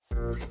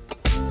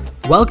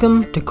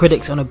Welcome to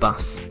Critics on a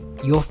Bus,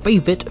 your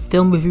favourite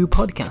film review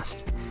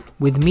podcast,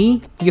 with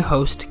me, your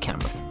host,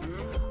 Cameron.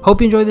 Hope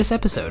you enjoy this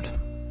episode.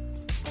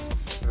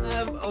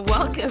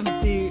 Welcome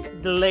to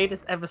the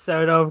latest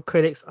episode of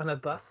Critics on a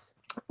Bus.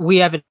 We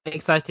have an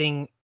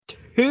exciting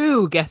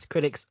two guest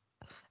critics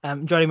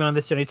joining me on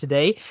this journey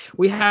today.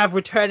 We have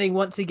returning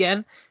once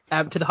again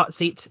to the hot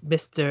seat,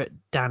 Mr.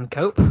 Dan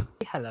Cope.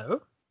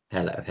 Hello.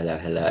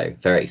 Hello.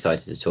 Very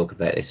excited to talk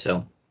about this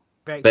film.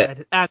 Very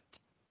excited. And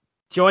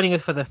joining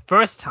us for the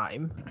first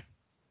time,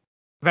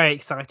 very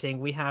exciting,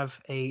 we have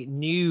a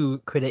new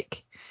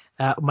critic,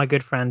 my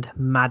good friend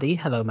Maddie.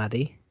 Hello,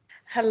 Maddie.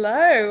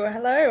 Hello.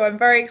 I'm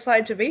very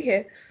excited to be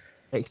here.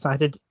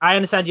 Excited. I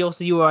understand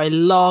you are a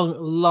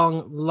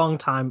long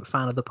time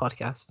fan of the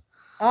podcast.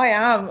 I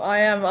am.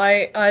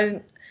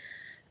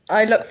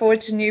 I look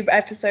forward to new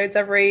episodes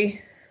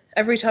every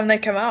time they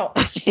come out.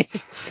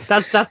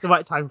 That's the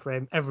right time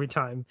frame every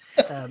time.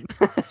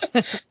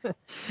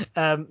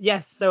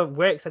 Yes, so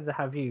we're excited to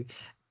have you.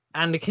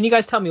 And can you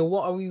guys tell me,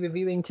 what are we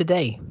reviewing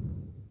today?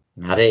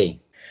 Maddie.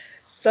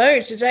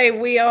 So today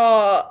we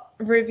are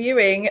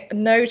reviewing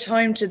No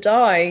Time to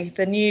Die,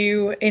 the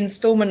new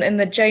installment in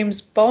the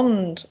James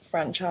Bond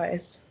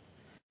franchise.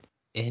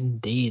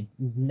 Indeed.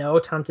 No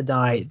Time to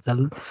Die,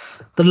 the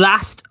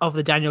last of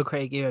the Daniel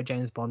Craig era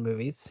James Bond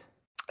movies.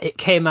 It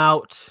came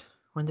out,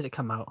 when did it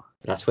come out?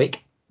 Last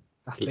week.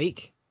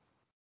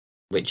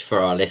 Which for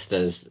our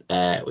listeners,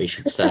 we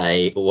should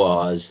say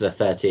was the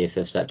 30th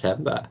of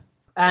September.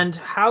 And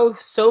how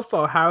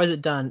has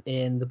it done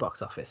in the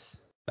box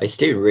office? It's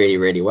doing really,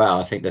 really well.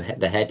 I think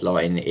the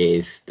headline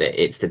is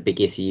that it's the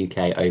biggest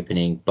UK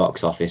opening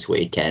box office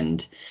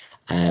weekend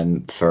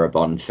for a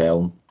Bond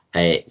film.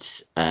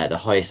 It's the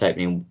highest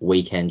opening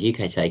weekend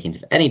UK takings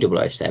of any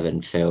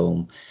 007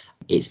 film.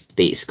 It's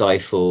beat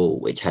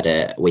Skyfall, which had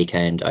a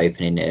weekend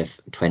opening of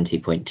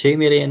 20.2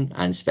 million,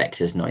 and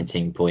Spectre's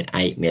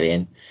 19.8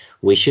 million.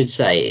 We should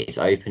say it's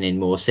opening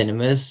more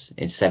cinemas.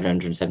 It's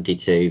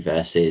 772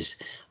 versus,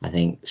 I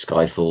think,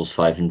 Skyfall's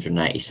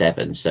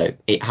 587. So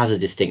it has a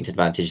distinct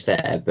advantage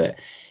there. But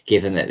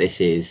given that this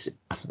is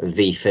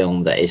the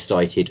film that is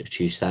cited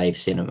to save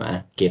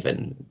cinema,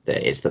 given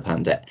that it's the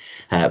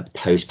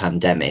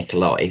post-pandemic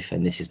life,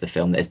 and this is the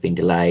film that has been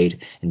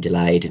delayed,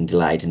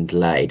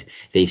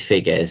 these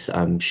figures,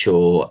 I'm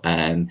sure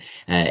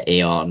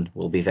Eon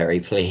will be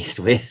very pleased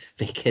with,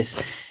 because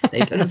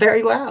they've done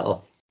very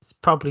well. It's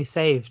probably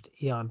saved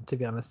Eon, to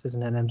be honest,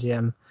 isn't it,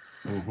 MGM,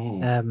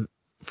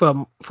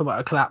 from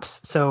a collapse.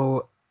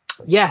 So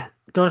yeah,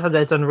 Donald Trump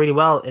has done really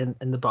well in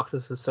the box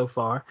office so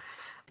far.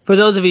 For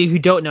those of you who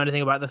don't know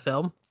anything about the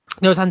film,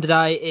 No Time to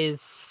Die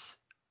is,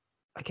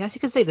 I guess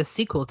you could say, the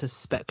sequel to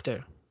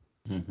Spectre.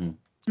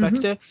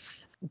 Spectre.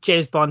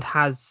 James Bond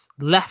has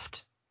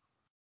left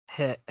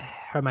Her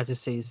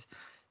Majesty's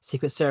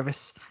Secret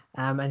Service,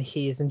 and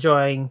he is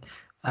enjoying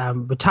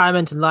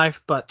retirement in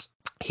life, but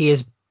he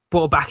is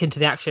brought back into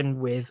the action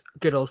with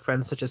good old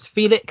friends such as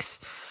Felix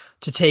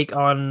to take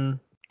on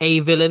a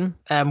villain.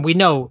 We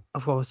know,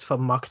 of course,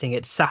 from marketing,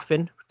 it's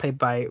Safin, played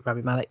by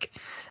Rami Malek,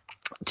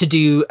 to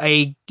do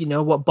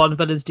what Bond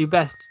villains do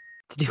best,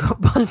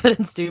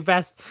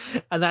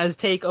 and that is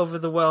take over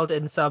the world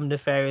in some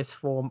nefarious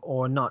form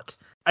or not.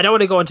 I don't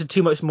want to go into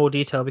too much more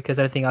detail because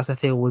anything else I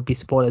feel would be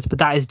spoilers, but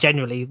that is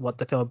generally what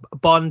the film,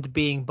 Bond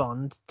being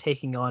Bond,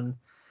 taking on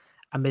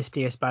a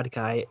mysterious bad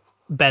guy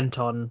bent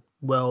on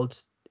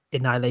world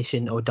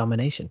annihilation or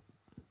domination.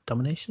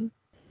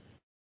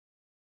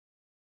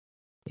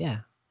 Yeah,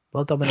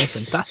 world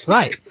domination. That's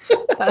right.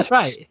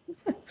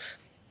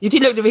 You two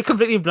looked at me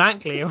completely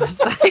blankly. I was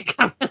like,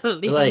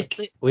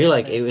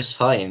 it was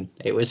fine.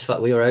 It was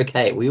fun. We were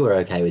okay. We were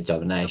okay with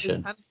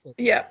domination.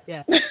 Yeah.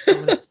 Yeah.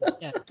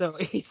 So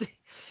he's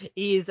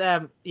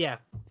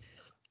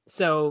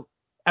So,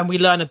 and we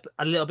learn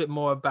a little bit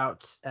more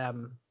about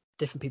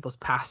different people's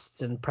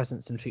pasts and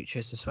presents and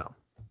futures as well.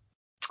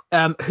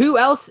 Who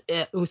else?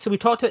 So we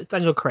talked about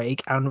Daniel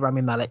Craig and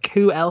Rami Malek.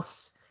 Who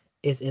else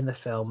is in the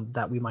film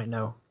that we might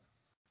know?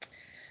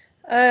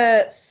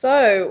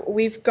 So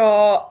we've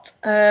got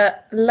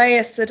Léa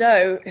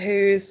Seydoux,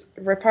 who's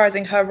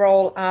reprising her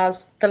role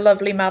as the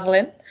lovely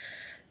Madeline.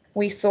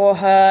 We saw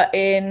her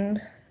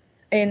in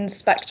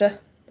Spectre.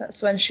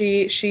 That's when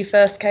she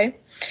first came.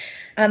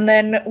 And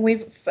then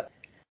we've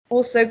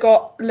also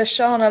got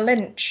Lashana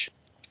Lynch,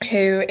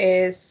 who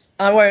is,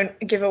 I won't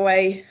give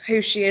away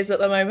who she is at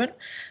the moment,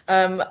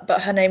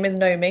 but her name is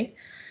Nomi.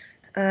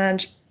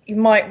 And you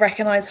might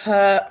recognise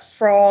her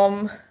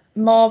from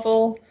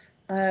Marvel.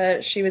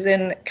 She was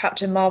in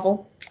Captain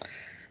Marvel.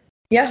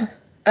 Yeah.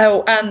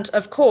 Oh, and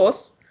of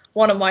course,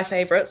 one of my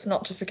favourites,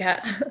 not to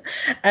forget,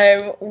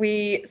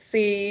 we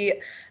see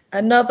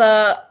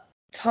another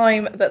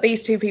time that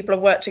these two people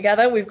have worked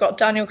together. We've got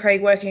Daniel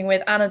Craig working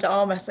with Ana de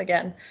Armas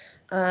again.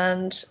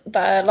 And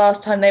the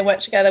last time they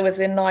worked together was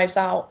in Knives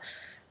Out,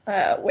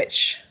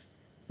 which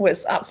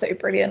was absolutely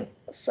brilliant.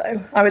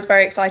 So I was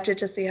very excited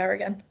to see her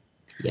again.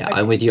 Yeah,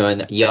 I'm with you on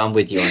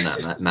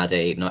that,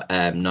 Maddie.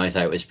 Knives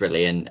Out was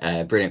brilliant,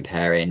 brilliant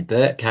pairing.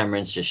 But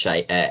Cameron's just for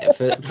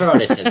our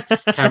listeners.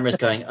 Cameron's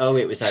going, oh,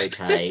 it was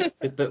okay,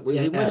 but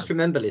we must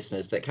remember,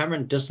 listeners, that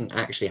Cameron doesn't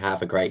actually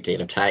have a great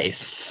deal of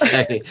taste, so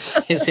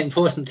it's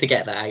important to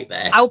get that out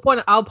there.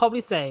 I'll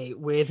probably say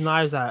with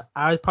Knives Out,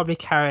 I was probably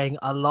carrying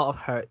a lot of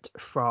hurt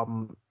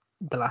from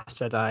The Last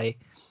Jedi,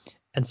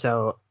 and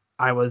so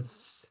I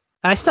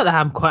still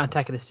am quite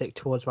antagonistic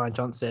towards Rian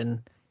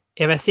Johnson.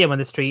 If I see him on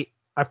the street,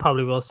 I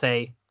probably will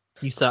say,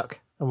 you suck,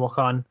 and walk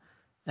on,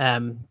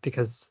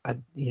 because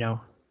we don't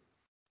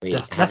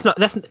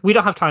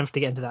have time to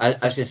get into that. I was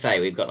going to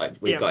say, we've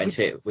got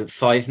into it with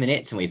 5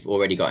 minutes and we've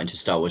already got into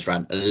Star Wars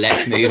rant.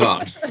 Let's move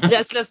on.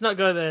 let's not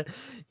go there.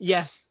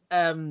 Yes.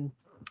 I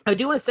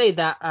do want to say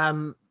that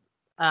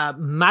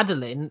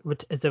Madeline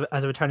as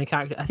a returning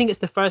character, I think it's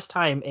the first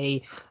time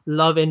a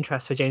love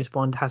interest for James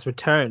Bond has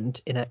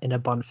returned in a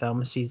Bond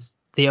film. She's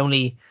the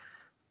only,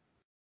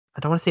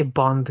 I don't want to say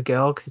Bond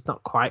girl because it's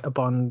not quite a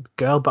Bond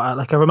girl, but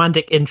like a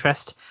romantic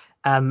interest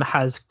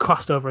has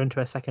crossed over into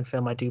a second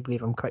film. I do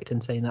believe I'm correct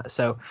in saying that.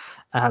 So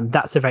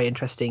that's a very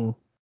interesting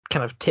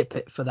kind of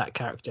tidbit for that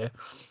character.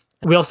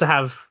 We also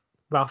have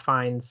Ralph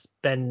Fiennes,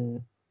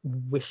 Ben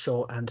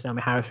Whishaw, and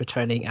Naomi Harris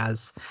returning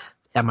as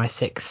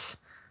MI6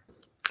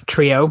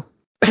 trio,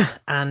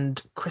 and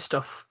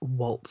Christoph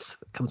Waltz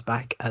comes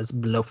back as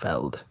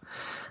Blofeld.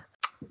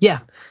 Yeah.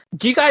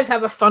 Do you guys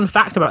have a fun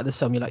fact about this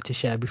film you'd like to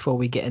share before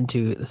we get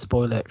into the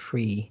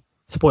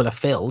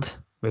spoiler-filled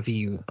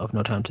review of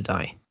No Time to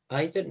Die?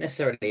 I don't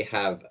necessarily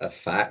have a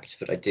fact,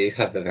 but I do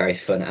have a very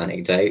fun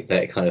anecdote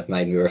that kind of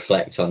made me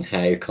reflect on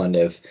how kind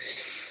of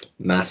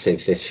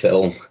massive this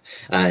film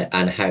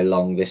and how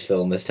long this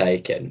film has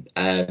taken.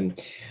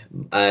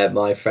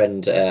 My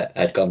friend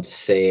had gone to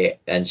see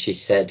it, and she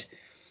said,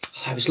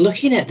 I was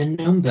looking at the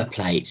number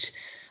plates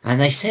and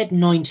they said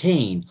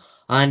 19.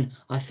 And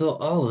I thought,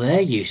 oh,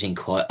 they're using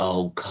quite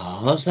old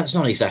cars. That's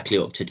not exactly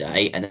up to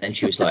date. And then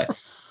she was like,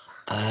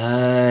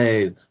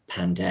 oh,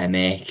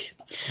 pandemic.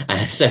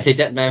 So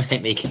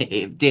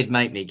it did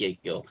make me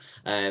giggle.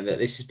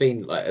 This has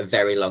been like a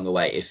very long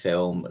awaited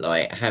film.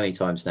 Like, how many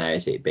times now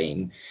has it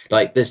been?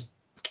 Like,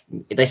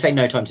 they say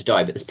no time to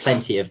die, but there's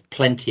plenty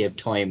of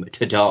time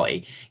to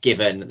die,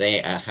 given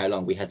how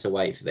long we had to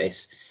wait for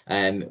this.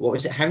 What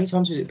was it? How many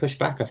times was it pushed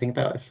back? I think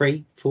about like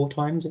 3-4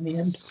 times in the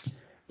end.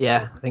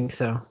 Yeah, I think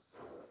so.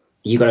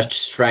 You got a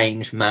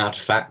strange, mad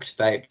fact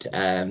about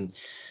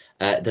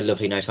the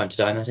lovely No Time to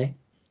Die, Maddie?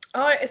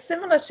 It's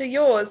similar to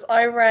yours.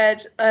 I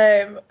read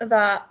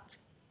that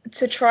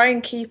to try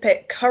and keep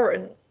it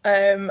current,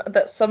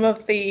 that some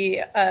of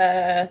the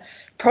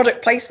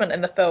product placement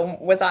in the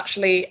film was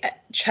actually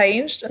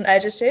changed and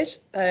edited,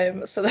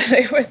 so that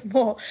it was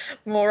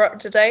more up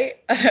to date,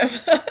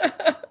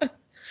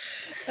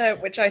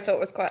 which I thought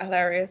was quite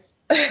hilarious.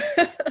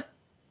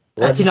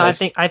 I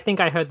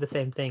think I heard the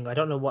same thing. I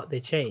don't know what they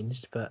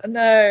changed, but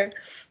no,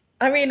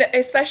 I mean,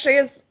 especially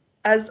as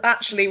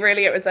actually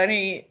really it was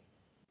only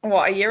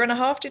a year and a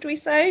half, did we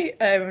say?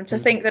 To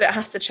think that it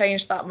has to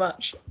change that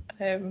much,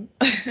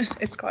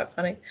 it's quite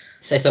funny. It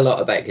says a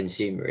lot about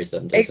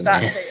consumerism, doesn't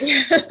it?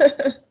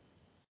 Exactly.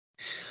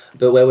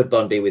 But where would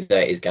Bond be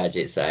without his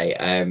gadgets,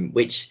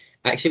 which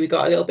actually we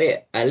got a little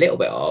bit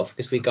of,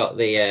 because we got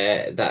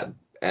the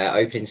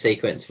opening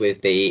sequence with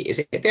is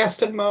it the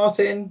Aston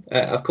Martin?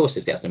 Of course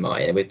it's the Aston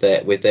Martin with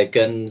the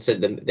guns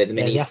and the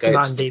mini scopes. The Aston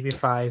Martin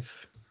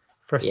DB5,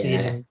 first seen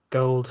in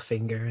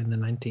Goldfinger in the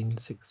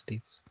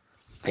 1960s.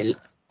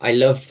 I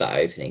loved that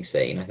opening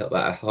scene. I thought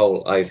that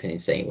whole opening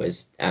scene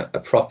was a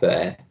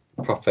proper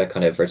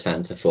kind of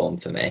return to form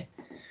for me.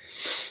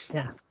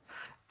 Yeah.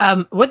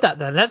 With that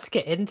then, let's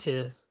get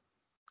into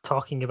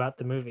talking about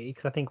the movie,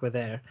 because I think we're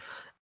there.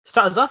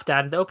 Start us off,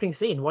 Dan. The opening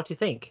scene. What do you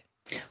think?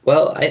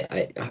 Well,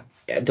 I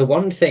the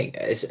one thing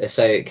is,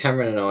 so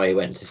Cameron and I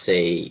went to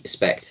see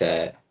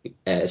Spectre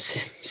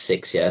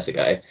 6 years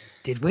ago.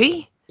 Did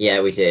we?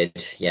 Yeah, we did.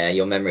 Yeah,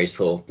 your memory's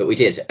poor, but we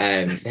did.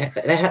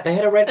 They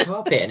had a red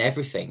carpet and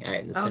everything out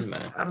in the cinema.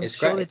 It's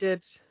sure great. They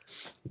did.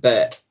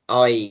 But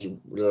I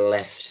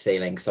left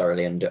feeling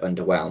thoroughly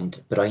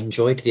underwhelmed. But I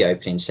enjoyed the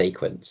opening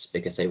sequence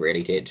because they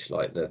really did,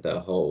 like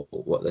the whole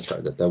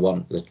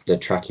the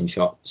tracking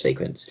shot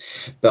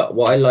sequence. But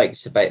what I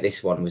liked about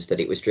this one was that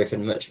it was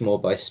driven much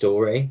more by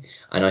story,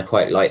 and I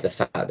quite liked the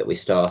fact that we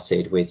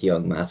started with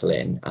young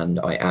Madeleine, and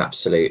I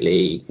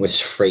absolutely was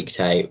freaked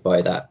out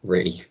by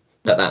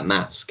that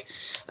mask,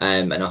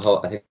 and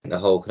I think the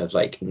whole kind of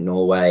like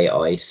Norway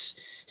ice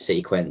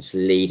sequence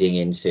leading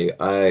into,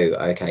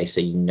 okay,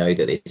 so you know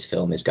that this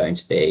film is going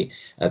to be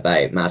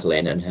about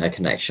Madeleine and her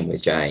connection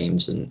with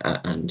James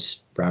and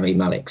Rami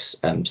Malek's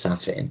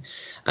Safin,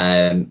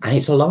 and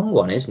it's a long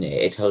one, isn't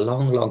it? It's a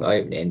long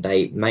opening.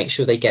 They make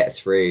sure they get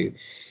through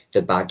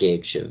the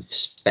baggage of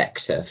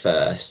Spectre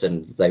first,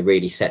 and they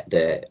really set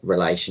the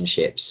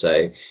relationships.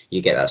 So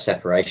you get that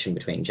separation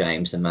between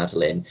James and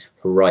Madeline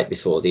right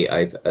before the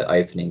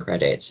opening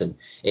credits, and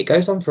it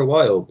goes on for a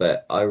while.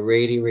 But I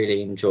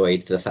really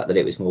enjoyed the fact that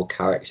it was more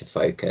character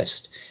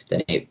focused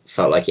than it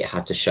felt like it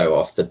had to show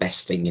off the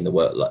best thing in the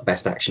world, like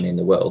best action in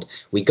the world.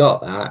 We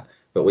got that,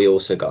 but we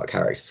also got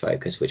character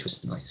focus, which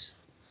was nice.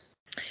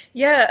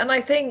 Yeah, and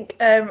I think,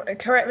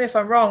 correct me if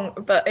I'm wrong,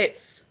 but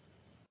it's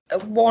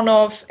one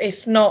of,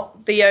 if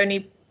not the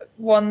only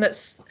one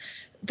that's,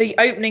 the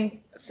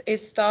opening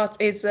is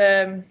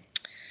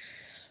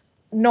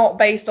not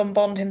based on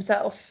Bond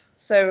himself,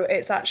 so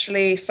it's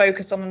actually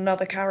focused on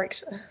another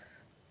character.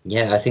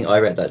 Yeah, I think I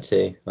read that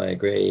too. I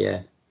agree.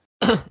 Yeah.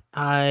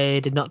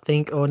 I did not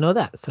think or know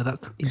that, so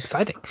that's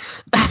exciting.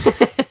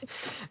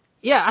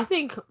 Yeah, I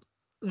think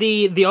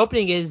the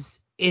opening is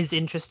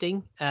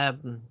interesting,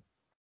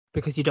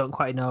 because you don't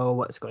quite know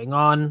what's going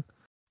on.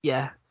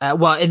 Yeah.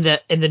 Well, in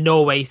the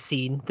Norway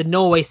scene, the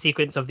Norway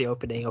sequence of the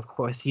opening, of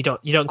course, you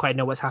don't quite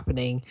know what's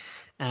happening,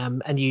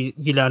 and you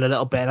learn a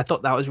little bit. And I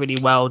thought that was really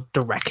well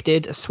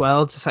directed as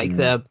well. Just like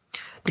the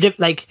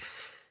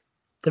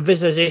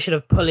visualization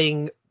of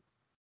pulling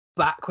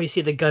back when you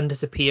see the gun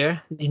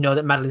disappear, you know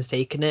that Madeline's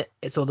taken it.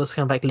 It's all those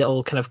kind of like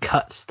little kind of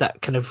cuts that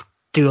kind of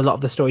do a lot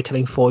of the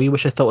storytelling for you,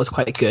 which I thought was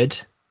quite good.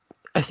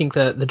 I think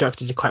the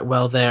director did quite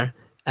well there.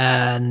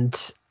 And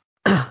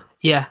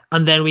yeah,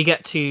 and then we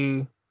get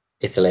to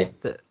Italy.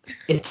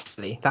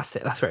 Italy. That's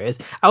it. That's where it is.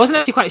 I wasn't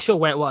actually quite sure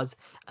where it was.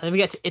 And then we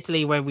get to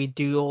Italy, where we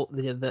do all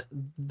the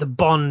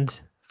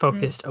Bond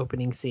focused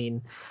opening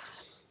scene.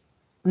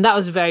 And that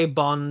was very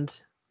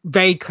Bond,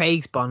 very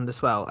Craig's Bond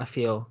as well. I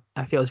feel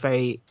it was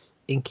very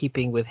in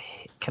keeping with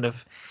kind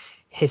of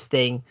his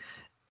thing.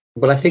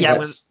 Well, I think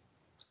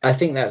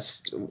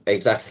that's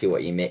exactly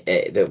what you mean.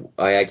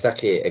 I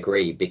exactly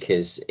agree,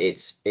 because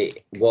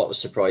what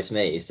surprised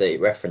me is that it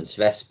referenced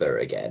Vesper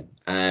again.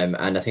 And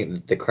I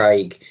think the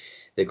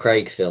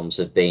Craig films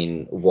have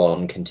been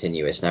one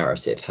continuous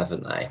narrative,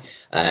 haven't they?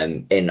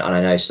 And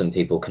I know some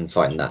people can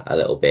find that a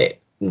little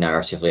bit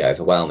narratively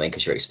overwhelming,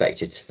 because you're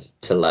expected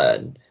to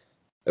learn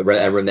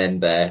and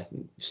remember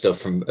stuff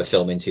from a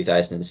film in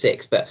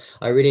 2006. But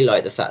I really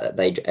like the fact that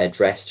they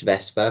addressed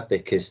Vesper,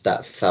 because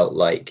that felt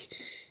like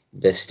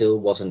there still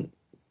wasn't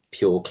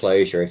pure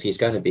closure.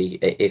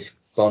 If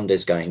Bond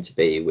is going to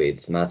be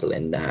with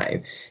Madeline now,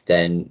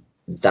 then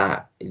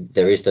that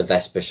there is the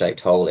Vesper shaped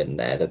hole in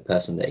there, the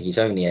person that he's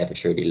only ever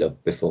truly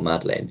loved before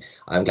Madeline.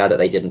 I'm glad that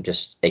they didn't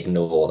just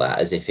ignore that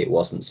as if it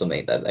wasn't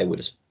something that they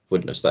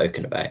wouldn't have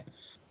spoken about.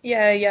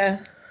 Yeah,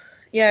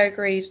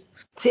 agreed.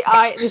 See,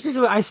 this is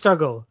where I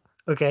struggle,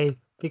 okay,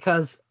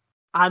 because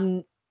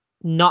I'm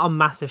not a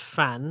massive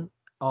fan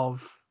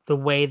of the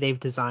way they've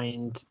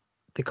designed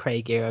the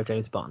Craig era of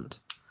James Bond.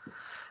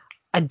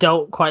 I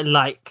don't quite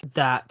like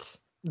that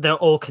they're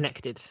all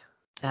connected,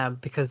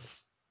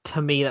 because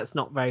to me that's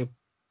not very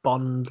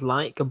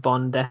Bond-like or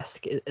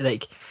Bond-esque.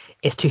 Like,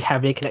 it's too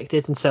heavily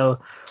connected, and so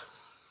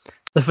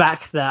the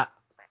fact that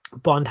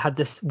Bond had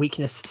this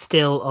weakness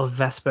still of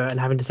Vesper and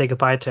having to say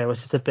goodbye to her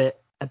was just a bit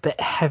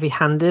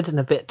heavy-handed and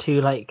a bit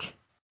too, like,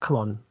 come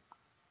on,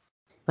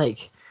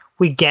 like,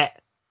 we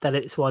get that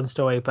it's one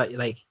story, but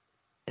like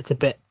it's a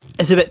bit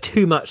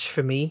too much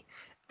for me.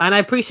 And I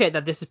appreciate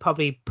that this is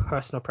probably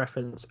personal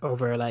preference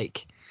over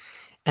like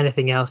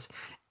anything else,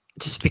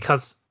 just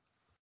because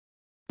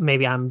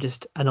maybe I'm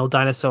just an old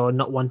dinosaur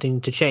not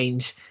wanting to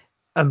change,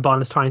 and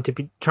Bond is trying to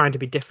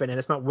be different, and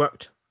it's not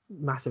worked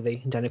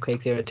massively in Daniel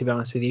Craig's era, to be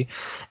honest with you.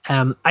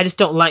 I just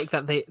don't like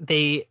that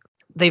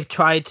they've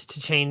tried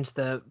to change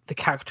the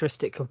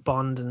characteristic of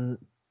Bond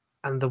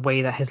and the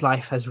way that his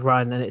life has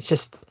run, and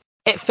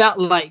it felt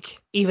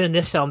like even in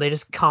this film they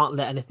just can't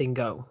let anything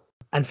go.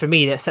 And for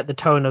me, that set the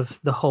tone of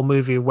the whole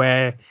movie,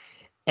 where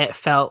it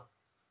felt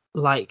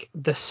like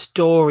the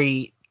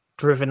story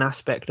driven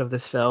aspect of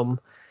this film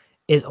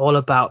is all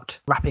about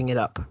wrapping it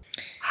up.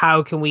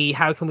 How can we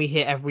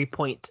hit every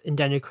point in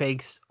Daniel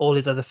Craig's all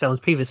his other films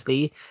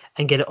previously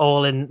and get it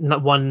all in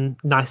one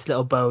nice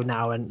little bow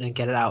now and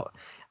get it out?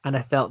 And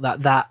I felt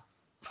that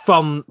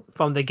from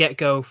the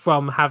get-go,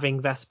 from having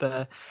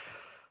Vesper,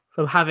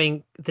 from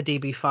having the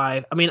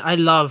DB5. I mean, I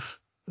love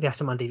the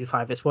Aston Martin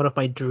DB5. It's one of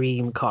my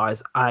dream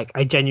cars. I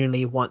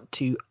genuinely want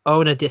to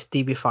own a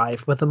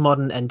DB5 with a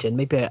modern engine,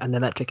 maybe an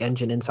electric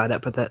engine inside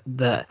it, but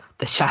the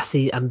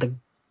chassis and the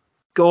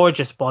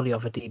gorgeous body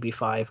of a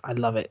DB5. I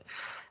love it.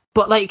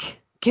 But like,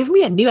 give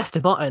me a new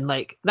Aston Martin.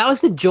 Like, that was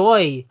the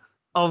joy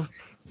of,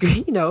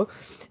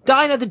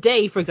 Die Another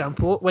Day, for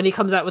example, when he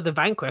comes out with the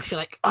Vanquish, you're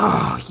like,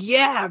 oh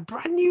yeah,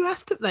 brand new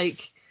Aston.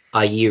 Like,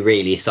 are you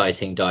really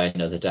citing Die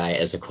Another Day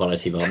as a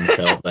quality Bond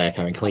film there,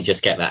 Cameron? Can we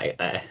just get that out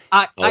there?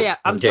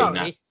 I'm sorry.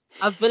 That.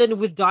 A villain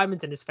with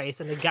diamonds in his face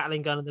and a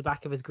Gatling gun in the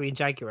back of his green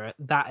Jaguar,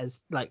 that is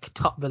like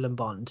top villain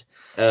Bond.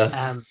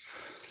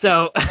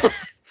 So,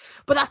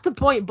 but that's the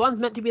point. Bond's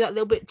meant to be that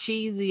little bit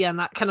cheesy and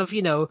that kind of,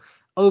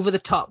 over the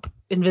top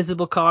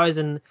invisible cars.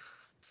 And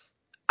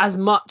as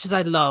much as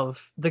I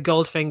love the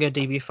Goldfinger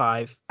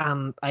DB5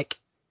 and like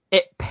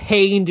it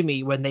pained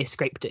me when they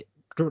scraped it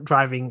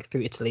driving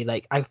through Italy.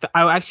 Like I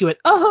actually went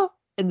oh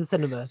in the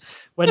cinema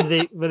when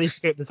they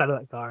scraped the side of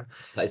that car.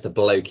 That is the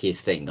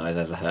blokiest thing I've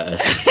ever heard.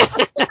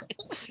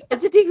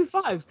 It's a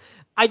DB5.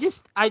 I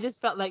just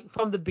felt like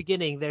from the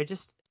beginning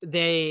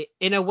they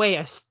in a way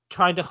are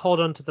trying to hold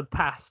on to the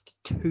past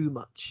too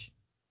much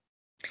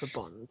for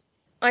Bond.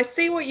 I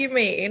see what you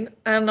mean,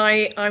 and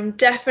I'm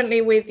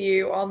definitely with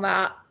you on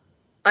that.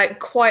 Like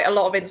quite a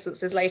lot of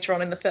instances later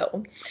on in the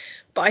film,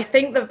 but I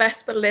think the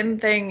Vesper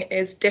Lynd thing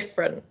is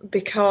different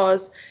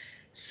because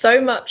so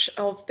much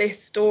of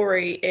this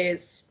story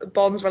is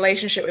Bond's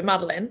relationship with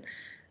Madeleine,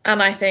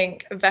 and I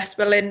think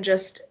Vesper Lynd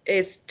just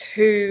is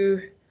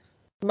too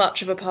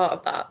much of a part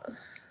of that.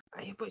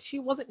 But she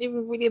wasn't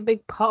even really a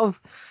big part of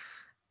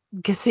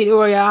Casino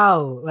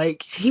Royale.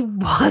 Like he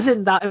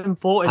wasn't that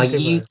important. Are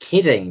you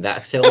kidding?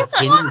 That film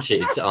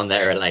hinges on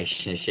their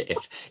relationship.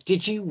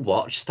 Did you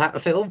watch that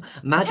film?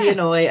 Maddie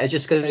and I are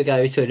just going to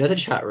go to another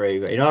chat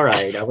room in our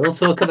own and we'll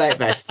talk about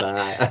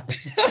Vesper.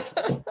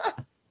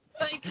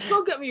 Like,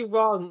 don't get me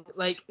wrong.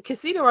 Like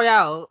Casino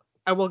Royale,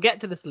 and we'll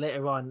get to this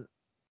later on.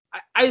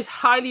 I was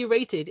highly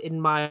rated in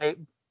my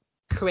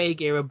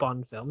Craig era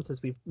Bond films,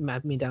 as me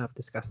and Dan have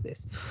discussed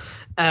this.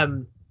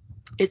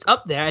 It's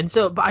up there, and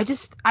so, but I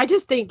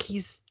just think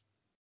he's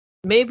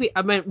maybe.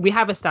 I mean, we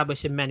have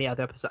established in many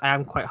other episodes I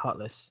am quite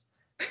heartless,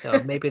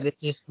 so maybe this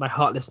is just my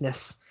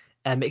heartlessness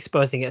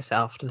exposing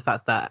itself to the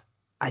fact that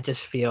I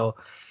just feel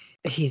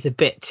he's a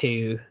bit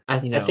too. I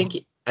think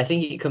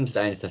it comes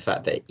down to the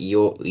fact that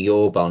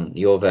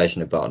your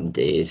version of Bond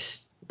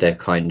is the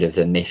kind of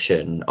the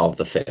mission of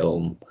the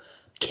film,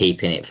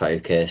 keeping it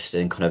focused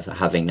and kind of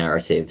having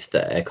narratives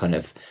that are kind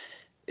of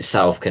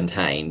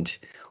self-contained,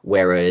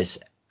 whereas.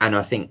 And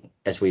I think,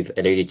 as we've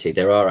alluded to,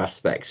 there are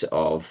aspects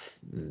of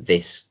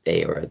this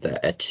era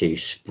that are too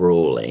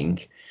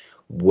sprawling,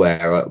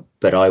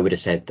 but I would have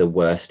said the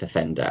worst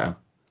offender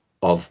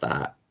of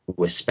that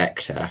was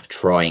Spectre,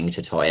 trying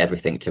to tie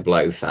everything to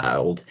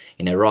Blofeld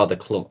in a rather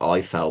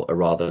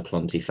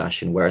clumsy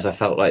fashion, whereas I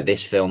felt like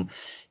this film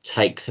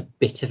takes a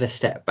bit of a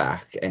step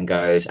back and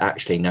goes,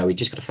 actually, no, we've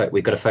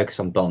got to focus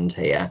on Bond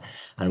here,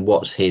 and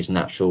what's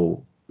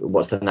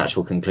the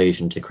natural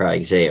conclusion to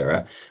Craig's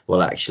era?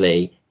 Well,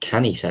 actually,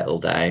 can he settle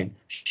down?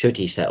 Should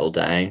he settle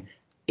down?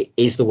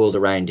 Is the world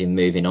around him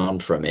moving on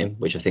from him?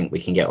 Which I think we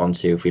can get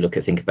onto if we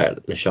think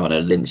about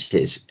Lashana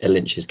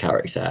Lynch's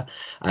character.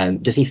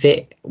 Does he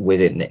fit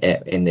within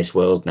in this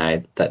world now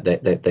that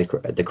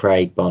the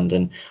Craig Bond?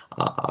 And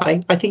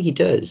I think he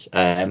does.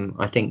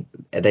 I think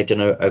they've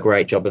done a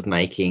great job of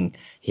making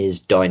his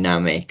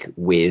dynamic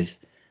with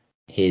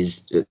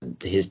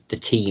the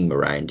team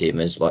around him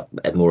as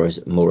like more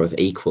of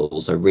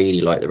equals. I really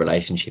like the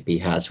relationship he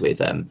has with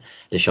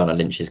Lashana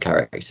Lynch's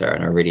character,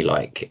 and I really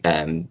like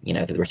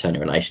the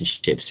returning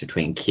relationships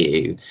between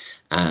Q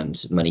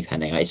and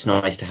Moneypenny. It's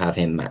nice to have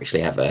him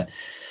actually have an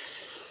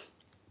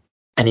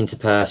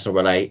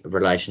interpersonal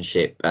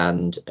relationship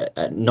and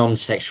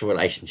non-sexual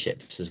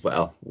relationships as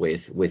well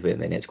with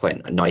women. It's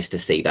quite nice to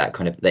see that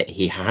kind of that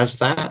he has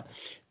that,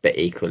 but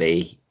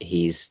equally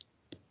he's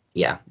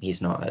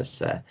not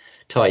as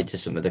tied to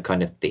some of the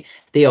kind of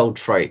the old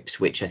tropes,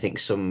 which I think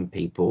some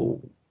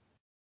people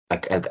are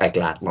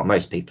glad, well,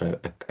 most people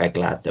are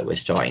glad that we're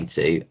starting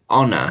to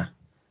honor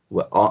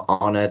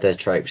the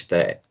tropes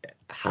that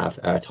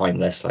are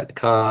timeless, like the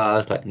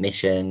cars, like the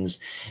missions,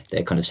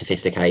 their kind of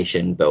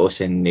sophistication, but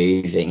also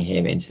moving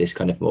him into this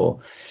kind of more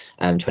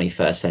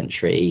 21st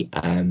century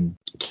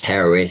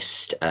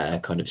terrorist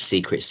kind of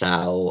secret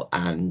cell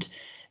and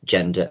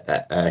gender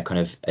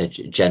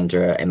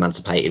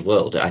emancipated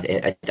world. I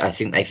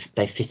think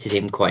they fitted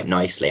him quite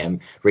nicely.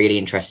 I'm really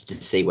interested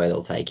to see where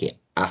they'll take it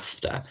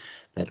after,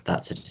 but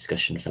that's a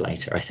discussion for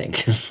later, I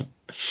think.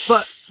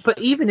 but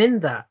even in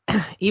that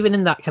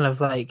kind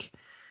of like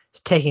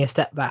taking a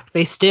step back,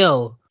 they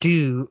still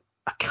do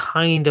a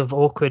kind of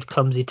awkward,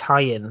 clumsy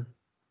tie-in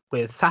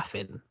with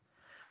Safin.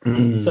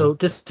 So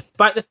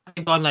despite the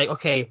fact gone like,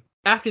 okay,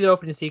 after the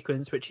opening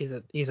sequence, which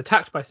he's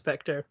attacked by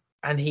Spectre,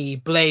 and he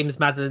blames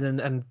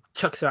Madeleine and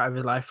chucks her out of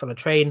his life on a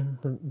train,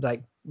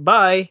 like,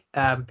 bye,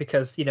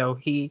 because,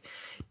 he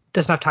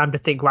doesn't have time to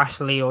think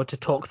rationally or to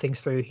talk things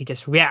through. He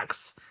just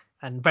reacts,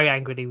 and very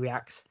angrily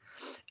reacts,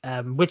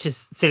 which is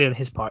silly on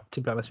his part,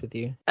 to be honest with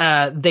you.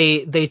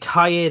 They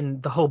tie in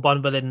the whole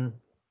Bond villain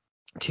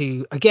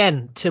to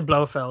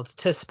Blofeld,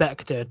 to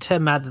Spectre, to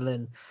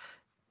Madeleine,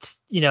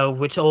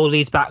 which all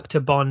leads back to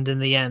Bond in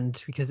the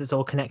end, because it's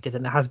all connected,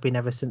 and it has been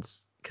ever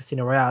since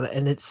Casino Royale.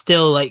 And it's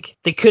still like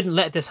they couldn't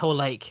let this whole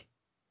like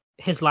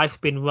his life's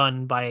been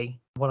run by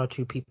one or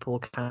two people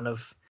kind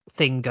of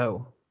thing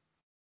go.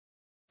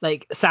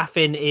 Like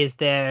Safin is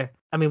there.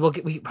 I mean,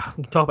 we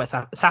can talk about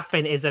Safin.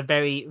 Safin is a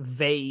very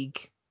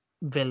vague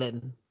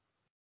villain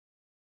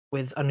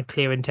with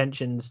unclear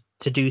intentions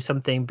to do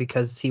something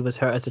because he was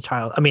hurt as a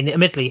child. I mean,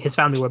 admittedly, his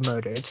family were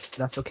murdered.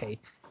 That's okay.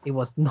 he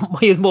was not.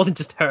 He was more than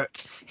just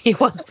hurt. He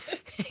had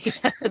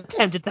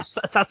attempted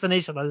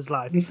assassination on his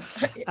life.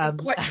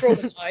 Quite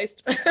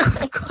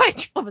traumatized.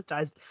 Quite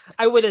traumatized.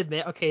 I would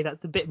admit, okay,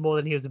 that's a bit more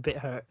than he was a bit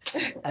hurt.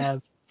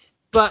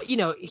 But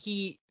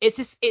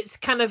it's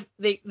kind of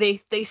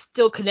they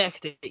still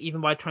connect it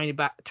even by trying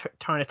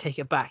to take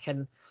it back,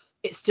 and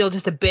it's still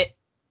just a bit.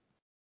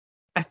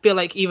 I feel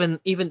like even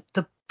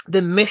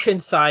the mission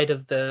side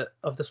of the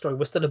story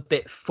was still a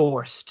bit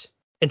forced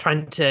in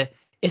trying to.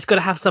 It's got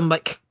to have some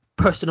like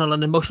personal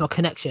and emotional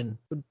connection.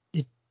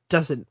 It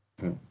doesn't,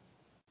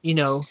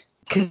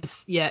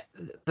 because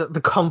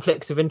the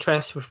conflicts of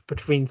interest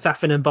between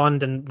Safin and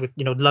Bond, and with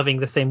loving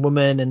the same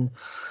woman, and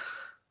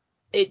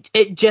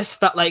it just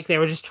felt like they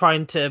were just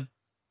trying to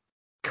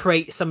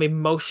create some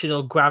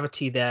emotional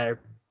gravity there,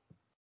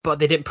 but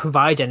they didn't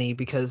provide any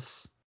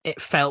because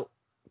it felt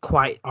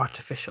quite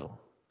artificial.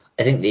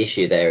 I think the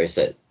issue there is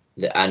that,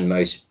 and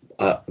most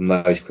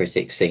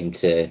critics seem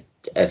to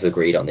have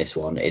agreed on this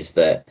one, is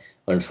that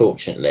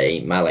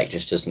unfortunately Malek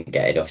just doesn't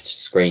get enough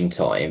screen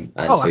time,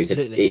 and so he's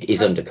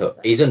undercooked.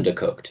 He's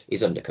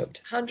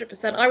undercooked.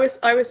 100%.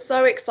 I was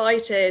so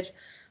excited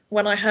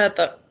when I heard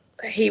that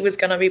he was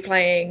going to be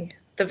playing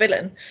the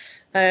villain.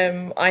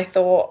 I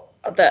thought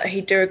that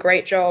he'd do a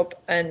great job,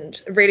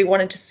 and really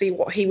wanted to see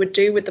what he would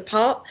do with the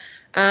part.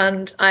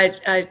 And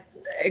I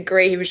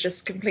agree, he was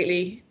just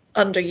completely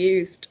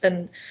underused,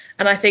 and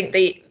I think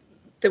the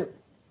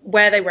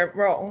where they went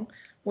wrong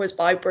was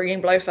by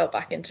bringing Blofeld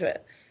back into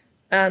it.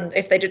 And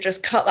if they'd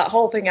just cut that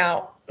whole thing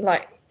out,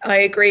 like, I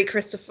agree,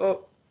 Christopher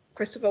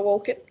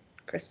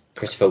Waltz.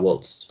 Christopher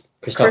Waltz.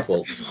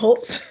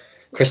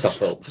 Christopher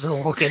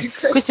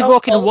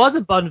Walken was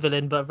a Bond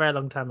villain, but a very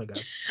long time ago.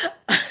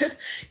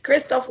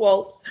 Christoph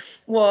Waltz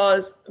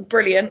was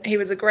brilliant. He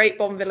was a great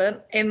Bond villain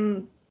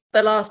in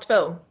the last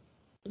film.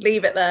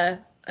 Leave it there.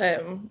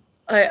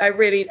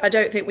 I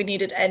don't think we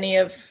needed any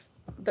of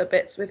the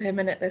bits with him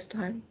in it this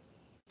time.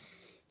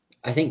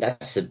 I think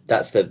that's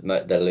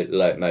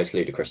the most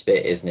ludicrous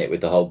bit, isn't it,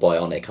 with the whole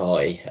bionic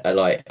eye?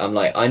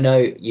 I know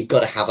you've got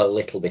to have a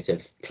little bit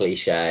of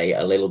cliche,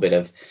 a little bit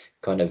of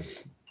kind of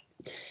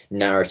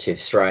narrative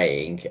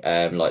straying,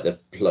 like the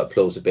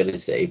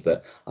plausibility,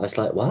 but I was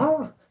like,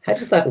 wow, how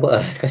does that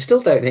work? I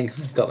still don't think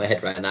I've got my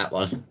head around that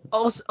one.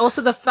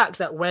 Also the fact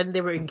that when they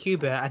were in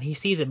Cuba and he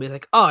sees him, he's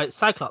like, oh, it's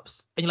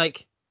Cyclops, and you're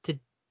like,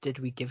 did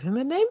we give him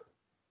a name?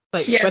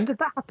 Like, when did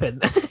that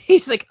happen?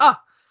 He's like, oh,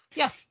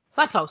 yes,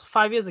 Cyclops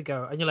 5 years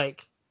ago, and you're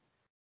like,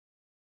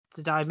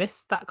 did I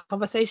miss that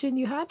conversation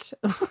you had?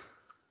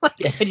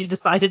 Had you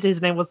decided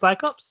his name was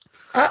Cyclops?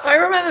 I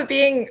remember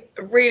being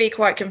really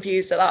quite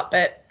confused at that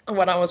bit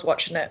when I was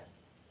watching it.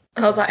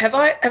 I was like, have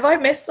I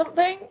missed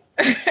something?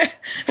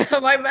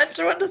 Am I meant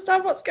to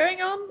understand what's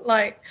going on?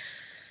 Like,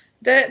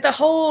 the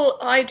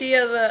whole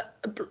idea that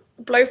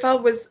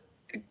Blofeld was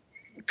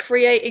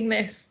creating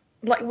this,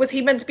 like, was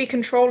he meant to be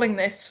controlling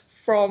this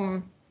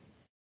from?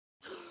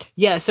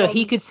 Yeah, so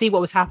he could see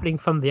what was happening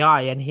from the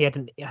eye,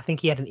 and I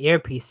think he had an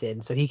earpiece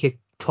in, so he could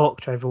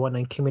talk to everyone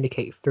and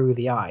communicate through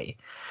the eye.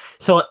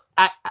 So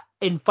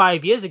in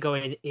 5 years ago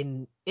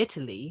in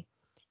Italy,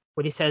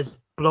 when he says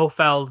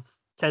Blofeld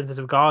sends us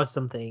a guard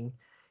something,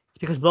 it's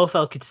because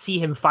Blofeld could see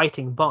him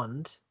fighting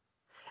Bond,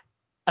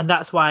 and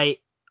that's why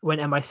when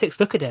MI6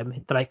 look at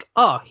him, they're like,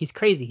 oh, he's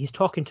crazy, he's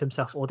talking to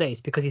himself all day.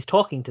 It's because he's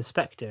talking to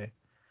Spectre.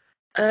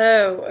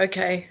 Oh,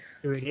 okay.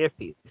 Through an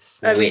earpiece.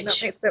 That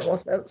makes a bit more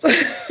sense.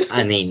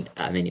 I mean,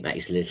 it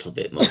makes a little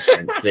bit more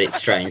sense, but it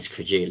strains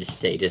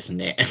credulity,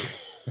 doesn't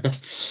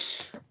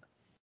it?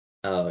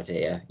 Oh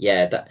dear.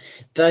 Yeah, that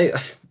though.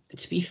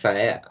 To be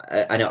fair,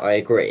 I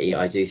agree.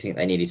 I do think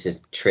they needed to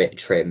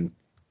trim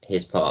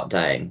his part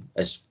down.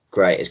 As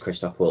great as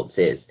Christoph Waltz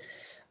is,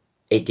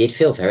 it did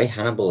feel very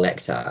Hannibal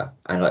Lecter,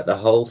 and like the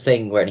whole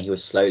thing when he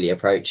was slowly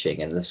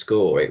approaching and the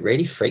score, it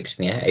really freaked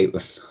me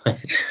out.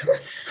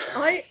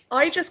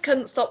 I just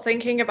couldn't stop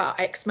thinking about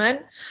X-Men.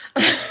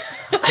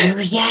 Oh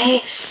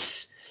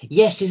yes.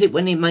 Is it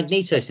when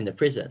Magneto's in the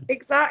prison?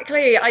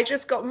 Exactly. I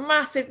just got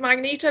massive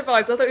Magneto vibes.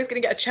 I thought he was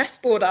going to get a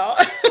chessboard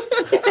out.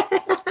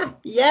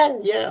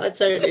 Yeah, I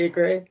totally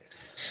agree.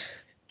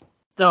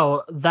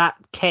 Though that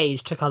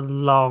cage took a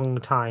long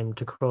time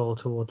to crawl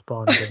towards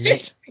Bond,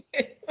 didn't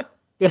it?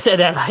 You're sitting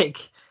there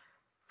like,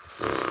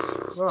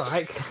 all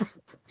right.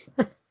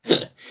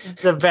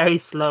 It's a very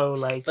slow,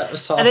 like, that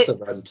was half the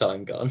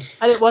runtime gone.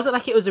 And it wasn't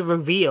like it was a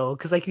reveal,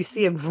 because like you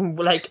see him from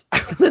like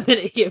the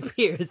minute he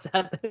appears,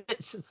 and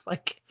it's just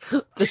like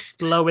the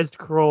slowest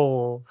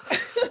crawl.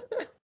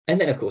 And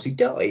then of course he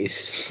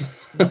dies.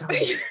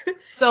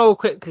 So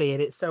quickly,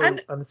 and it's so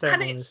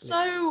uncertain. And it's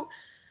so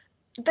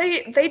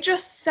they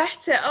just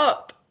set it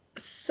up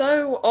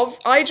so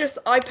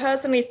I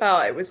personally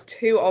felt it was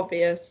too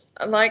obvious.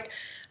 Like,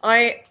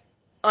 I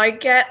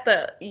get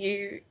that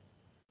you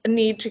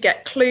need to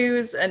get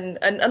clues, and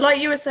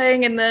like you were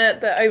saying in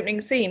the opening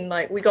scene,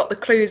 like, we got the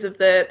clues of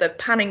the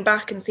panning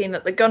back and seeing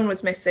that the gun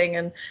was missing,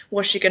 and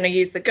was she going to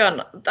use the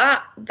gun?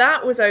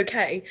 That was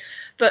okay,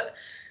 but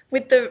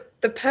with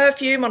the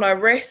perfume on her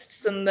wrists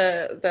wrists and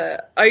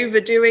the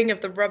overdoing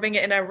of the rubbing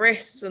it in her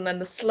wrists and then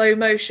the slow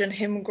motion,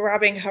 him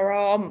grabbing her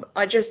arm.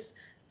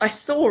 I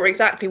saw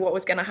exactly what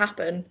was going to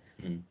happen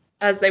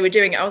as they were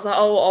doing it. I was like,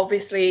 oh,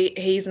 obviously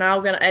he's now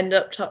going to end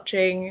up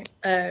touching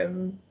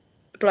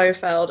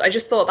Blofeld. I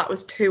just thought that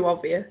was too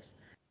obvious.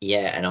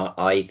 Yeah, and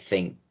I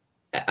think,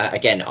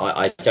 again,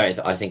 I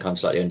think I'm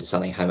slightly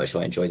underselling how much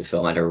I enjoyed the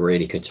film. I had a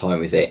really good time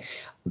with it,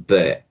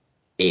 but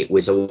it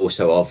was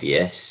also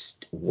obvious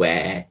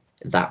where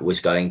that was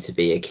going to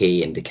be a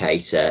key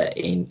indicator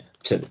in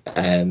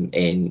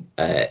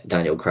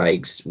Daniel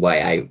Craig's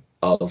way out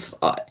of.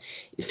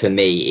 For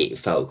me, it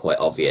felt quite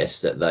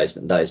obvious that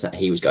those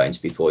he was going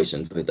to be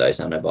poisoned with those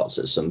nanobots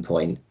at some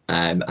point,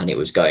 and it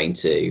was going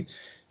to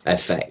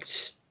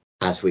affect,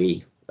 as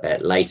we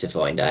later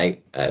find out.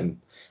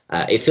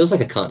 It feels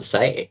like I can't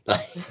say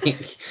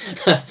it,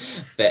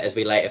 but as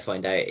we later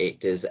find out, it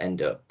does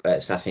end up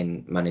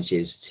Safin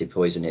manages to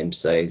poison him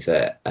so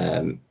that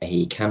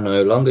he can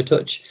no longer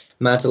touch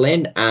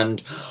Madeleine,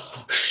 and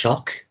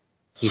shock,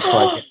 his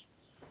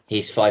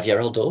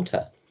 5-year-old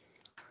daughter.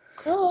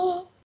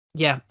 Oh.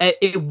 Yeah,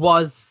 it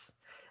was,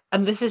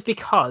 and this is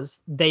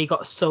because they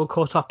got so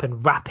caught up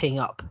in wrapping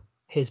up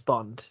his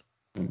bond.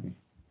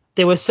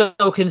 They were so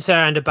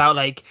concerned about,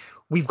 like,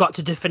 we've got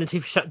to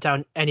definitively shut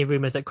down any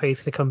rumors that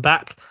Craig's gonna come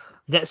back.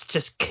 Let's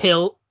just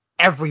kill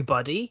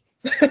everybody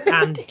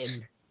and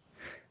him.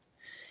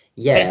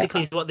 Yeah,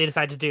 basically is what they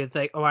decided to do. It's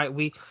like, all right,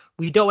 we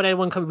don't want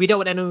anyone coming. We don't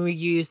want anyone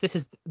reused.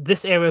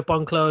 This area of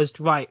Bond closed.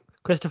 Right,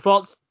 Christopher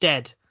Waltz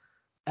dead.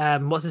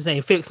 What's his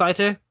name? Felix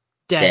Leiter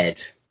dead.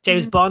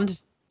 James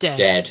Bond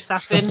dead.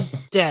 Safin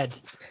dead.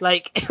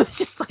 Like, it was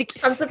just like,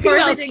 I'm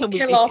surprised they didn't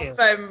kill off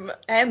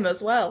M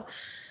as well.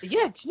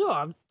 Yeah, do you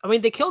know? I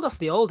mean, they killed off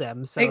the old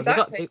M, so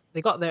exactly.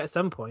 they got there at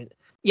some point.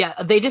 Yeah,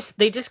 they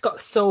just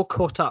got so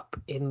caught up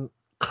in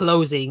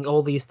closing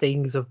all these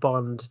things of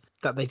Bond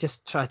that they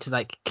just tried to,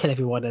 like, kill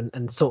everyone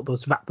and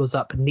wrap those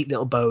up in neat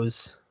little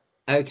bows.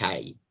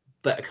 Okay,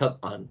 but come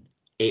on,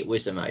 it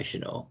was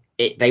emotional.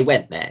 They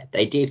went there.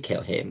 They did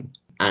kill him.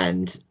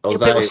 And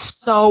although it was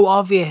so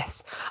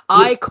obvious,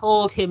 I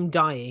called him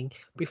dying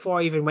before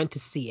I even went to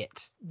see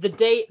it. The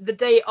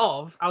day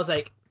of, I was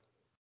like,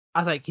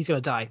 he's gonna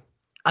die,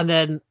 and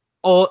then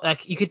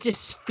you could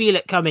just feel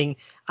it coming.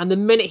 And the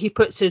minute he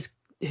puts his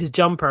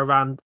jumper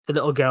around the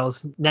little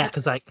girl's neck,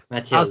 Matilda,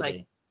 I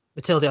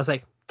was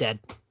like, dead.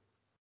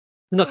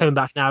 He's not coming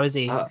back now, is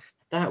he?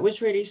 That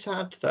was really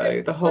sad,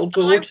 though. The whole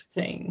George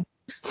thing.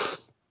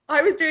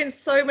 I was doing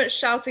so much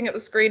shouting at the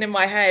screen in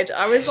my head.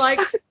 I was like,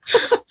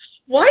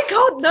 why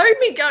can't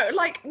Nomi go?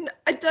 Like,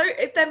 I don't.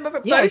 If they're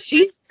both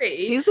she's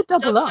the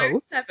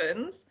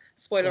 007s.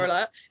 Spoiler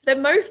alert.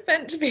 They're both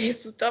meant to be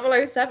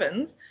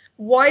 007s.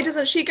 Why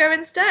doesn't she go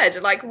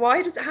instead? Like,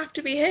 why does it have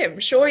to be him?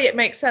 Surely it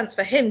makes sense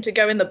for him to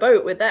go in the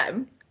boat with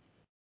them.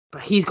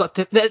 But he's got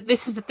to.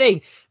 This is the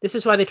thing. This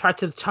is why they tried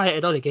to tie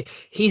it on again.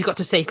 He's got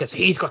to say, because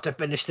he's got to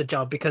finish the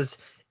job, because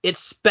it's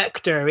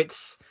Spectre.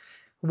 It's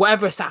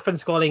whatever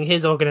Safin's calling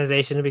his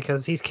organization,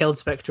 because he's killed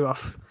Spectre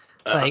off.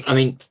 Like, I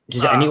mean,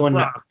 does anyone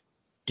know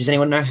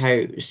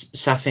how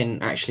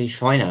Safin actually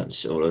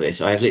financed all of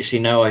this? I have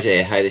literally no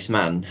idea how this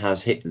man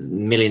has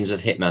millions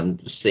of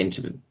hitmen seem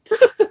to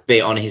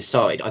be on his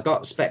side. I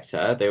got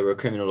Spectre, they were a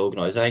criminal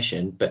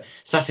organisation, but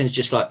Safin's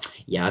just like,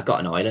 yeah, I got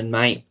an island,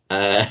 mate.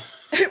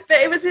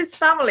 But it was his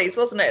family's,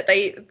 wasn't it?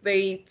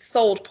 They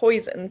sold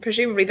poison.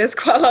 Presumably there's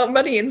quite a lot of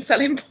money in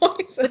selling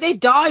poison. But they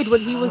died when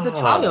he was a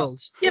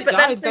child. Yeah, but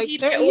then so he'd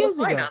get all the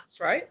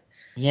finance, right?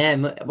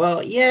 Yeah,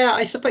 well, yeah,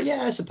 I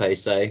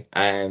suppose so.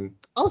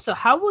 Also,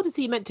 how old is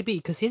he meant to be?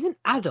 Because he's an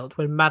adult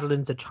when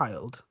Madeleine's a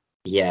child.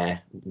 Yeah,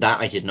 that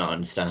I did not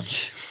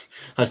understand.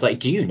 I was like,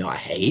 do you not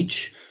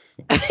age?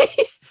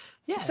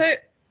 Yeah. So,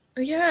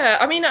 yeah,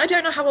 I mean, I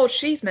don't know how old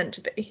she's meant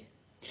to be.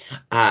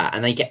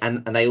 And they get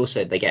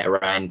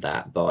around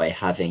that by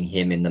having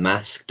him in the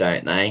mask,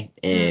 don't they?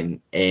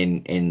 But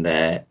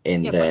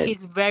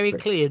he's very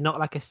clear not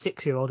like a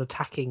 6-year-old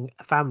attacking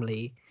a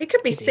family. He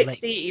could be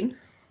 16. Like,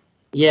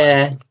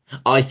 yeah,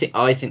 I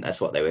think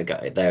that's what they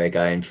were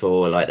going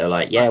for. Like, they're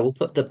like, yeah, we'll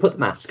put the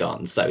mask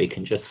on so we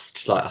can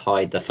just, like,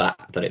 hide the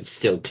fact that it's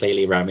still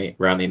clearly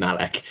Rami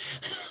Malek.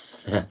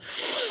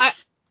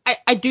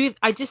 I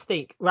just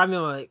think Rami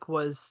Malek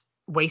was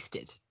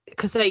wasted,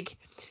 because, like,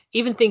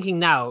 even thinking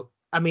now,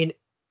 I mean,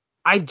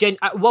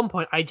 at one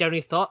point I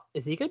generally thought,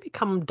 is he going to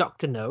become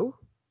Dr. No?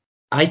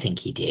 I think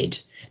he did.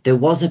 There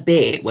was a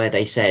bit where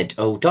they said,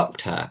 "Oh,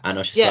 Doctor," and I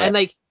was just and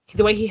like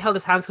the way he held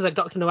his hands, because like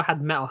Dr. No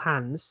had metal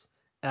hands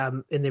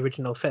in the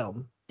original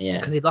film,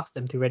 because he lost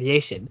them through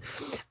radiation,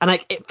 and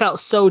like it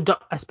felt so,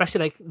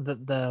 especially like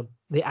the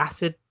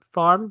acid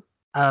farm,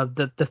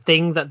 the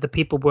thing that the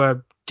people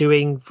were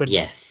doing for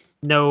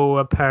no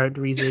apparent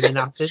reason in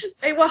acid.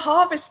 They were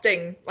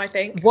harvesting, I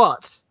think.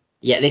 What?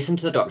 Yeah, listen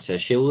to the doctor.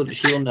 She'll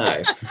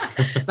know.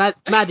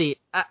 Maddie,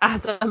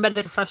 as a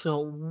medical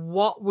professional,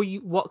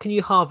 what can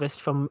you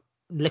harvest from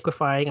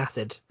liquefying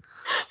acid?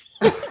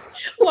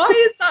 Why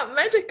is that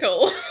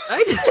medical?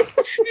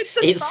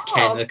 It's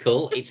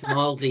chemical. It's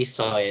mildly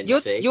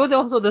sciencey. You're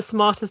also the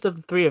smartest of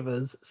the three of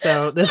us,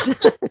 so there's.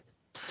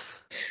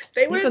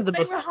 They were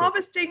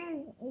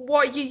harvesting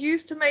what you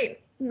use to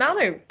make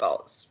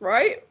nanobots,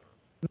 right?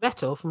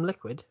 Metal from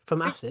liquid,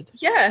 from acid.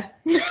 Yeah.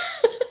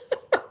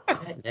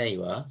 There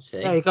you are. See?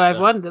 There you go,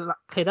 everyone.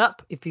 Cleared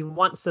up. If you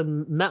want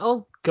some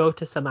metal, go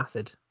to some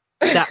acid.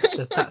 That's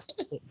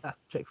the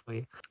trick for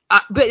you.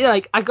 But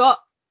like I got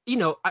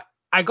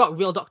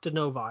real Dr.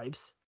 No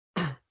vibes.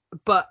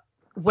 But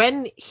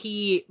when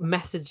he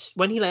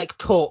like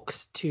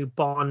talks to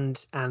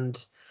Bond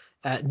and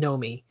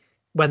Nomi,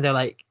 when they're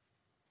like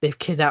they've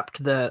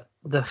kidnapped the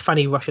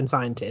funny Russian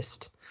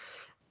scientist,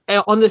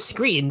 on the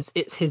screens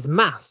it's his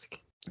mask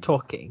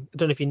talking. I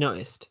don't know if you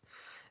noticed.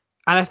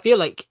 And I feel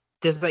like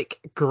there's like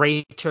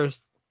greater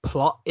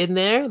plot in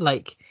there,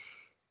 like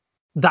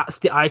that's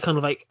the icon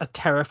of like a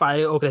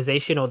terrifying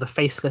organization or the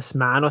faceless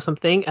man or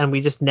something, and we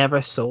just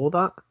never saw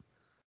that.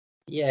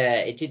 Yeah,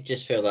 it did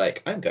just feel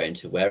like I'm going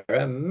to wear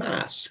a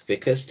mask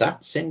because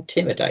that's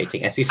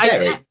intimidating. And to be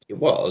fair, it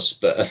was,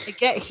 but I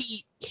get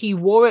he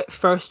wore it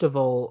first of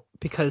all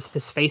because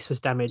his face was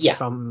damaged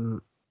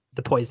from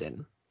the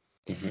poison.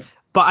 Mm-hmm.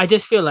 But I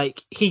just feel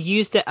like he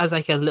used it as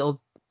like a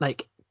little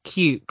like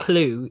cute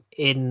clue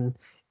in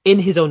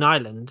his own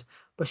island.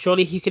 But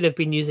surely he could have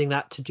been using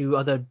that to do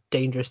other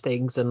dangerous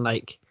things and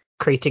like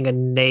creating a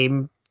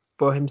name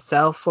for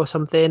himself or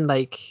something.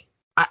 Like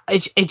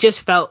it just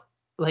felt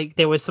like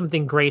there was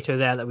something greater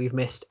there that we've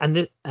missed.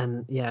 And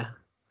yeah.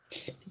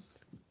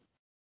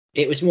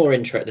 It was more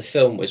the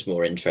film was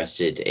more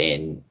interested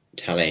in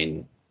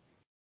telling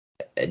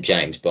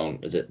James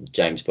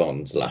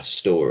Bond's last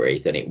story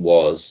than it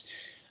was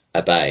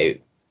about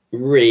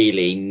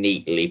really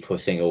neatly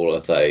putting all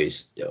of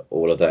those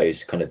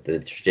kind of the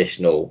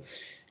traditional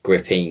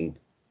gripping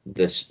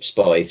the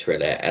spy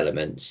thriller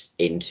elements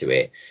into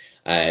it.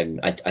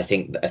 I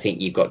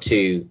think you've got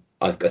two.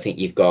 I think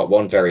you've got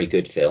one very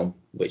good film,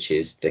 which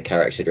is the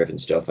character-driven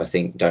stuff. I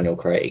think Daniel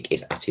Craig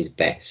is at his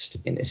best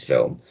in this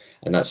film,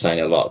 and that's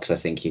saying a lot because I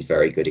think he's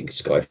very good in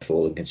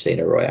Skyfall and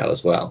Casino Royale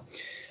as well.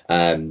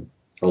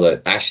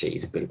 Although actually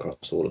he's good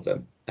across all of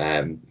them.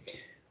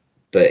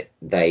 But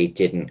they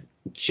didn't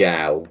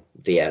jowl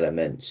the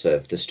elements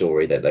of the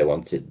story that they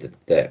wanted,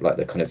 like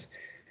the kind of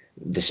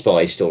the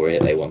spy story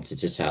that they wanted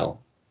to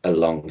tell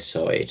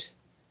alongside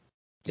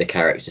the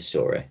character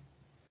story.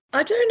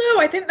 I don't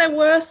know. I think there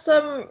were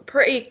some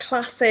pretty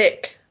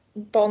classic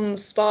Bond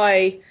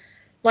spy,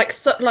 like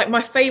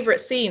my favourite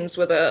scenes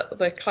were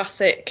the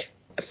classic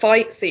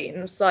fight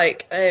scenes,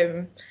 like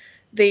the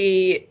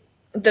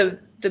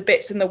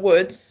bits in the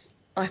woods.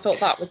 I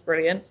thought that was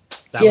brilliant.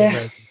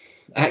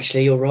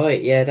 Actually, you're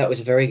right. Yeah, that was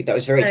very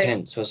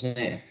tense, wasn't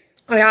it?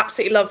 I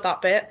absolutely loved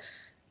that bit,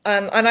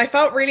 and I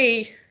felt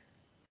really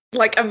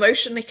like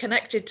emotionally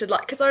connected to,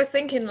 like, because I was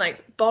thinking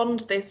like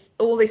Bond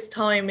all this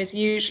time is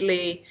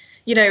usually,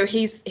 you know,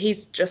 he's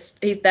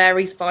there,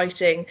 he's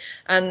fighting,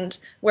 and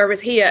whereas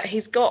here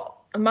he's got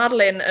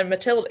Madeline and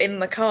Matilda in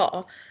the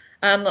car,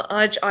 and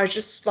I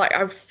just like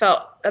I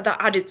felt that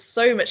added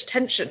so much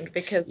tension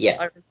because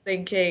I was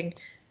thinking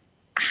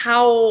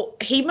how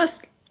he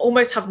must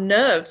almost have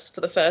nerves for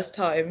the first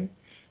time.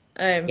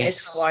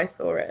 Is how I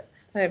saw it.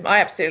 I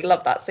absolutely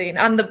love that scene,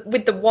 and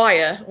with the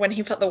wire, when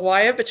he put the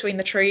wire between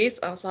the trees,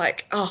 I was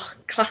like, oh,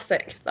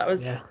 classic. That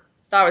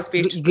was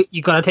beautiful.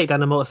 You gotta take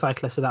down a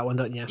motorcyclist with that one,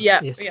 don't you?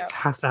 Yeah, it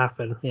has to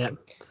happen. Yeah.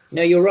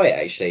 No, you're right.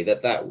 Actually,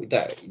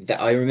 that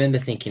I remember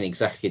thinking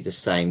exactly the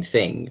same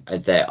thing.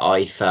 That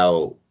I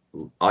felt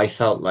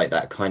like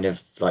that kind of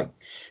like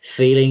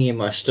feeling in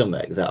my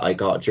stomach that I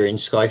got during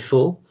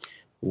Skyfall,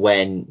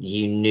 when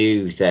you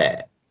knew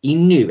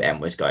M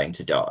was going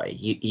to die.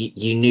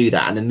 You knew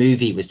that, and the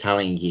movie was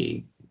telling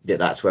you that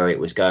that's where it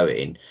was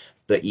going,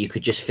 but you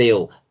could just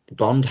feel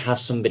Bond has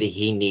somebody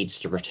he needs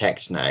to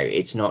protect now.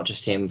 It's not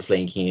just him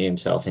flinging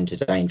himself into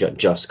danger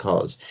just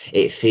cause.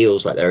 It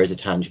feels like there is a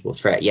tangible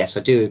threat. Yes, I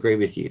do agree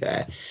with you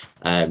there,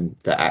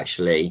 that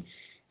actually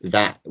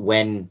that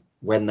when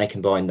they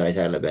combine those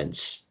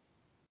elements,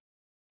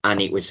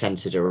 and it was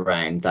centered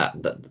around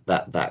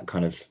that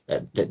kind of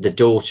the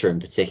daughter in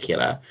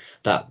particular,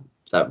 that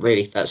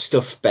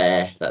stuffed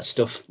bear, that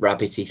stuffed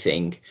rabbity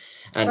thing,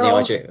 and the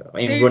idea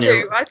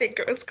running. I think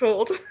it was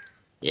called.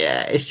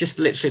 Yeah, it's just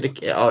literally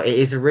it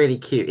is a really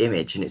cute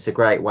image, and it's a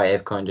great way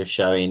of kind of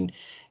showing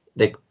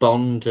the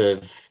Bond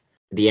of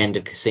the end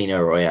of Casino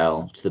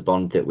Royale to the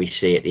Bond that we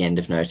see at the end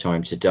of No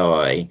Time to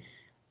Die.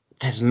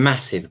 There's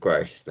massive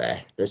growth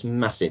there. There's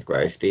massive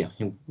growth.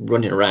 Him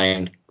running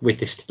around with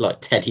this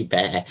like teddy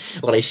bear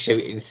while he's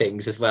shooting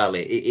things as well.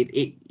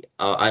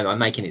 I'm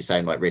making it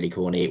sound like really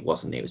corny. It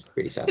wasn't. It was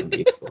pretty sad and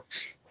beautiful.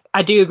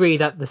 I do agree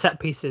that the set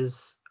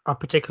pieces are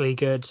particularly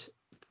good.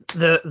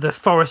 The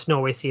Forest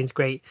Norway scene is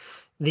great.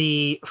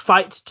 The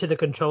fight to the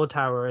control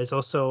tower is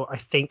also, I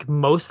think,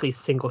 mostly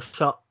single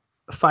shot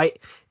fight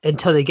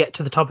until they get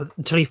to the top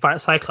until he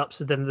fights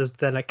Cyclops, and then there's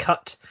a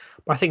cut.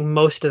 But I think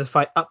most of the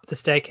fight up the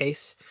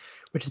staircase,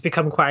 which has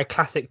become quite a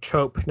classic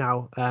trope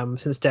now,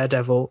 since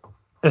Daredevil,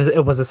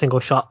 It was a single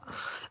shot.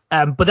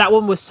 But that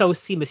one was so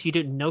seamless you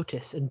didn't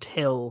notice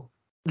until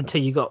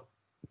you got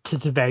to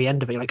the very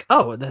end of it. You're like,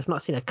 oh, they've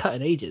not seen a cut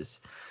in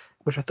ages,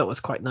 which I thought was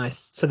quite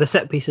nice. So the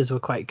set pieces were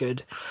quite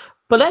good.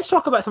 But let's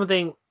talk about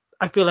something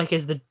I feel like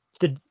is the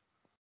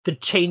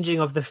changing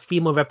of the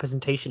female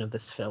representation of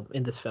this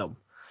film,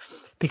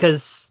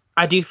 because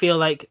I do feel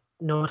like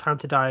No Time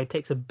to Die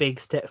takes a big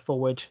step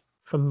forward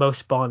from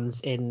most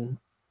Bonds in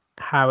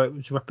how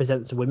it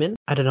represents women.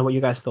 I don't know what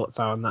you guys' thoughts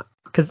are on that,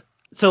 because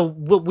so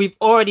we've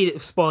already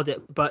spoiled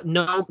it, but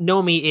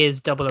Nomi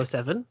is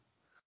 007.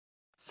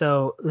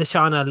 So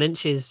Lashana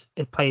Lynch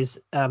plays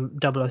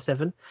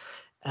 007.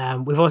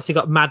 We've also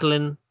got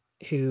Madeline,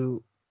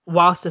 who,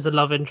 whilst as a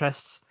love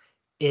interest,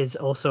 is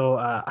also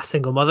a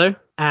single mother,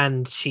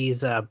 and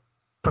she's a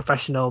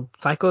professional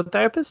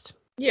psychotherapist.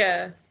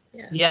 Yeah.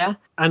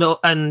 And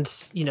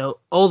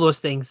all those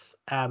things.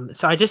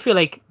 So I just feel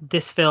like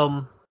this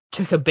film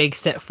took a big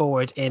step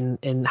forward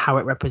in how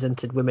it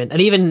represented women,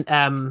 and even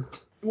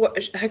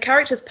her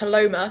character's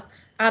Paloma,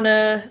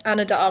 Anna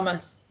de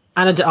Armas.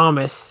 Anna de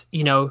Armas.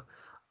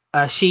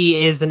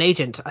 She is an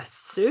agent, I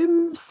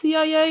assume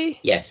CIA.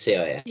 Yeah,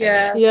 CIA.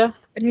 Yeah.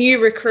 A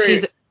new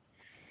recruit.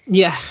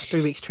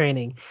 3 weeks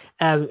training.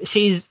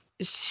 She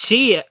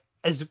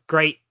is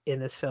great in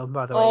this film,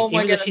 by the way. Oh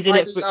my goodness, she's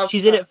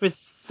in it for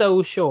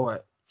so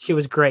short. She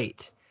was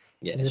great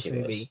in this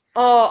movie.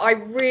 Oh, I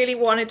really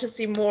wanted to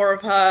see more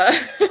of her.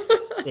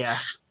 Yeah.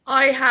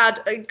 I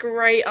had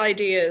great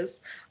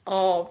ideas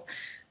of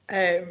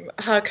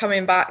her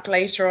coming back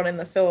later on in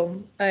the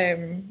film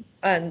and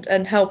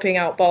helping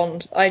out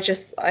Bond. I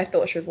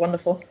thought she was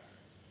wonderful.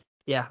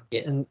 Yeah.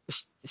 And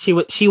she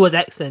was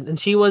excellent, and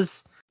she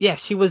was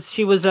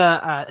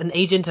an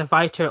agent, a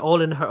fighter,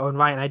 all in her own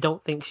right. And I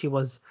don't think she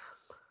was,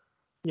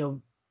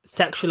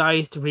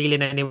 sexualized really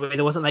in any way.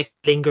 There wasn't like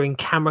lingering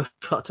camera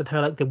shots on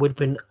her like there would have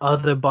been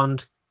other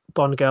Bond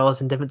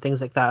girls and different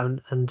things like that.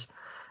 And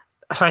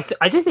so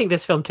I do think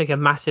this film took a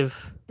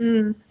massive.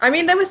 I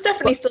mean, there was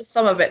definitely still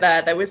some of it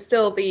there. There was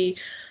still the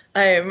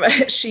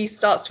she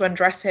starts to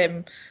undress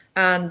him,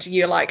 and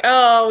you're like,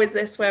 oh, is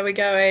this where we're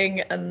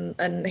going?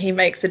 And he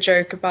makes a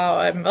joke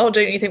about, oh,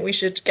 don't you think we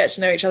should get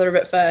to know each other a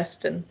bit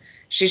first? And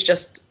she's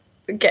just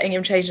getting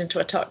him changed into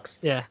a tux.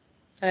 Yeah.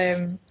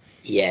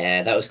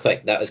 Yeah, that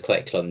was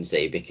quite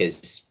clumsy,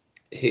 because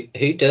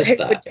who does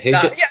that? Who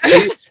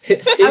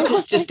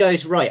just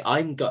goes, right,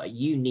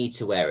 you need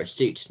to wear a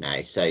suit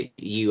now, so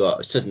you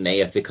are suddenly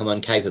have become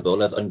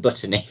incapable of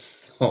unbuttoning.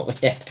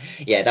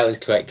 Yeah, that was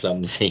quite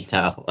clumsy.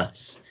 That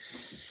was.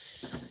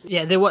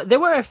 Yeah, there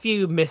were a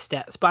few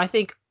missteps, but I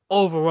think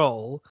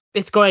overall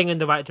it's going in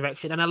the right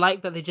direction, and I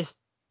like that they just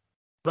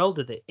rolled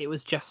with it. It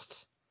was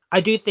just,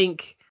 I do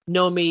think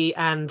Nomi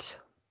and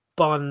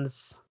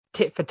Bond's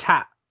tit for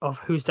tat of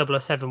who's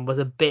 007 was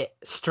a bit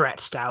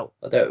stretched out.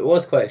 Although it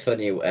was quite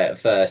funny at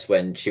first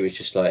when she was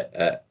just like,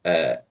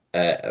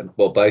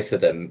 both of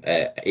them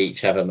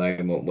each have a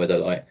moment where they're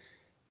like,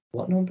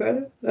 what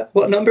number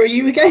are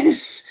you again?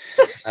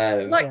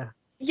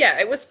 Yeah,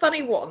 it was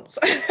funny once.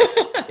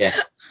 Yeah.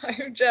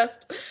 I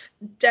just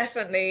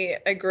definitely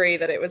agree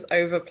that it was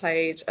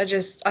overplayed. I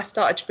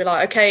started to be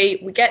like,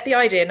 okay, we get the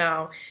idea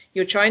now.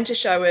 You're trying to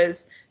show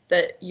us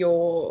that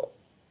you're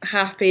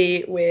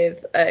happy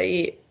with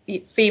a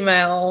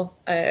female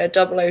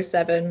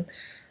 007,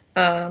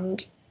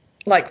 and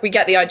like, we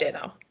get the idea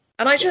now.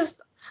 And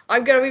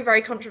I'm going to be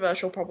very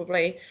controversial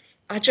probably.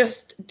 I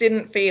just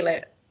didn't feel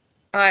it.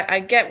 I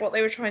get what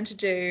they were trying to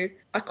do.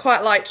 I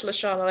quite liked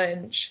Lashana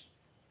Lynch.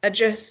 I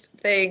just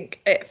think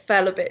it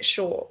fell a bit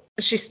short.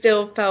 She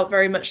still felt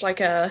very much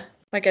like a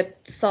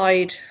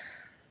side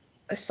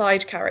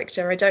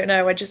character. I don't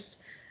know.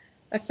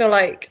 I feel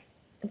like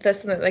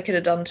there's something they could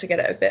have done to get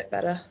it a bit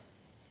better.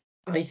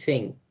 I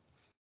think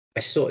I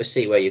sort of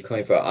see where you're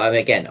coming from.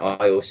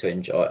 I also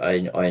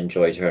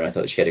enjoyed her, and I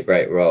thought she had a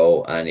great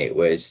role, and it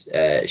was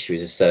she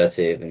was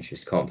assertive and she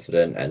was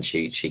confident, and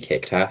she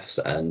kicked ass,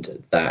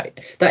 and that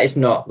is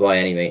not by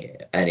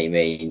any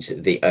means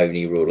the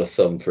only rule of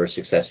thumb for a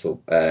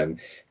successful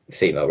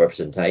female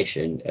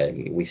representation.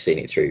 We've seen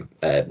it through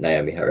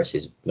Naomi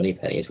Harris's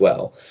Moneypenny as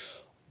well.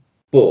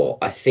 But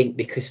I think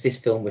because this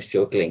film was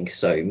juggling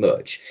so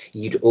much,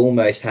 you'd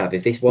almost have,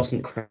 if this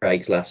wasn't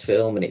Craig's last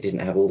film and it didn't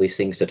have all these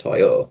things to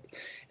tie up,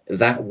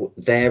 that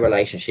their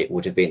relationship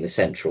would have been the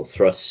central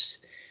thrust,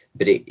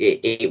 but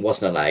it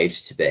wasn't allowed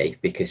to be,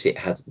 because it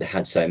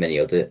had so many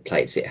other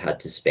plates it had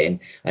to spin.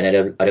 And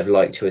I'd have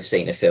liked to have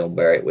seen a film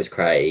where it was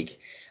Craig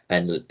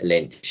and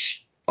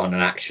Lynch on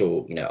an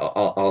actual,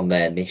 on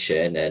their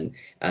mission,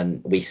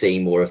 and we see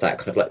more of that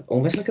kind of like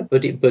almost like a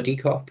buddy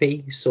cop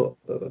sort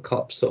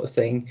of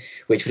thing,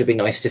 which would have been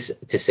nice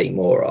to see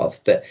more of.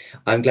 But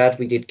I'm glad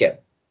we did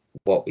get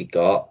what we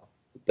got,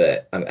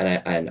 but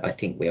and I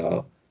think we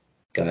are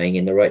going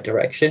in the right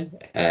direction.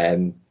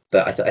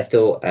 But I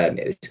thought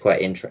it was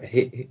quite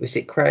interesting. Was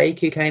it Craig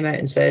who came out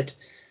and said,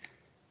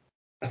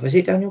 was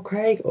it Daniel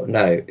Craig or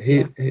no?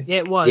 Yeah,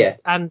 it was. Yeah.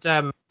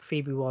 And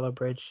Phoebe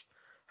Waller-Bridge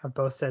have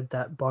both said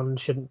that Bond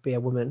shouldn't be a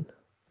woman.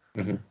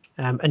 Mm-hmm.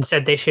 And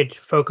said they should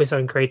focus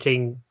on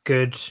creating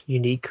good,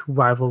 unique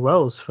rival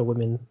roles for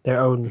women, their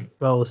own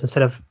roles,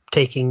 instead of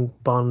taking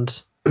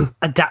Bond,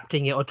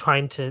 adapting it or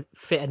trying to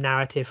fit a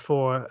narrative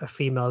for a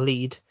female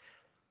lead.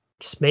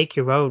 Just make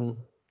your own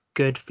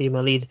good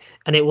female lead,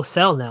 and it will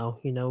sell now.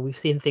 You know, we've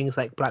seen things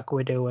like Black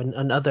Widow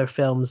and other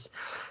films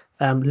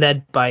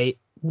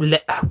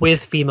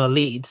with female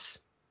leads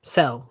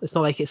sell. It's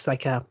not like it's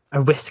like a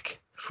risk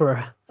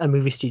for a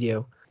movie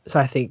studio. So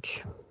I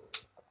think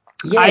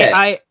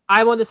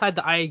I'm on the side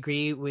that I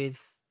agree with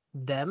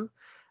them.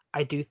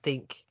 I do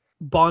think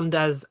Bond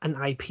as an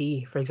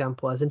IP, for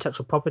example, as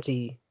intellectual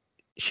property,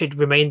 should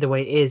remain the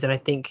way it is, and I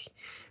think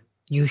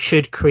you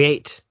should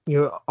create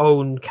your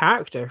own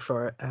character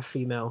for a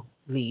female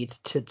lead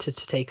to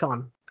take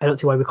on. I don't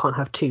see why we can't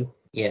have two.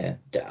 Yeah,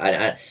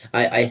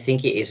 I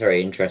think it is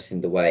very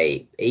interesting the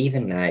way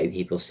even now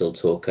people still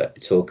talk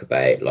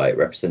about like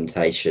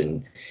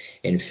representation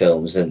in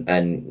films,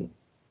 and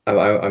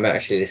I'm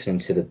actually listening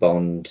to the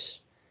Bond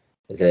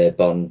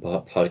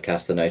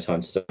podcast, the No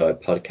Time to Die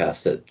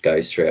podcast that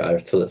goes through it. I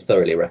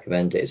thoroughly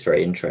recommend it. It's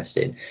very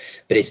interesting,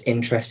 but it's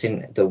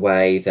interesting the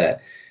way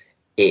that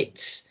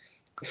it's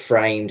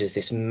framed as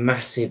this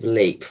massive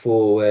leap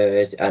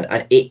forward,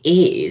 and it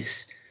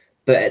is.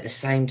 But at the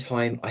same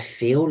time, I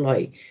feel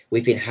like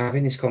we've been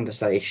having this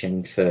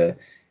conversation for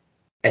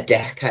a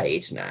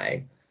decade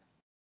now.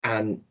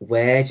 And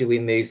where do we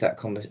move that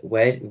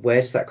where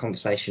does that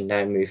conversation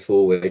now move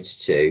forward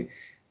to?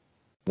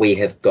 We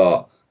have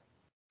got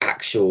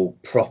actual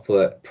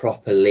proper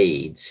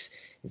leads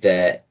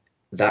that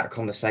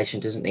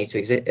conversation doesn't need to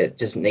exist. It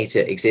doesn't need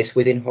to exist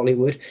within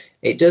Hollywood.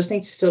 It does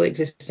need to still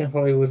exist in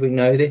Hollywood. We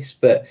know this,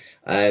 but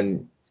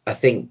I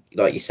think,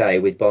 like you say,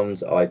 with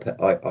Bond's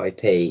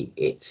IP,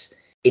 it's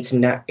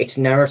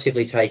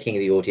narratively taking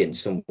the audience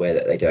somewhere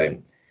that they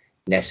don't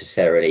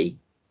necessarily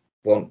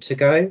want to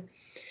go.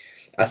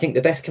 I think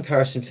the best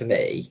comparison for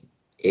me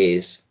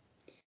is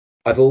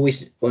I've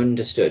always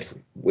understood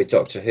with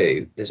Doctor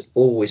Who, there's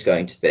always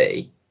going to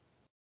be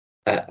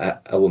a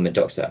woman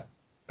Doctor.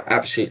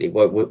 Absolutely.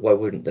 Why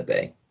wouldn't there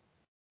be?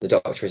 The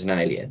Doctor is an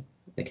alien.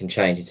 It can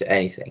change into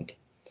anything.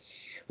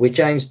 With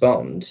James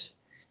Bond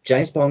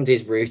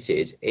is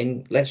rooted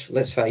in,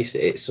 let's face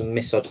it, some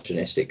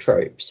misogynistic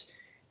tropes.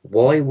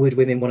 Why would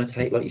women want to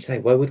take, like you say,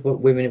 why would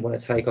women want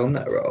to take on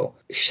that role?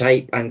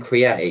 Shape and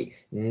create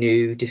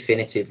new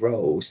definitive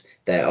roles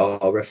that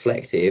are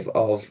reflective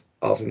of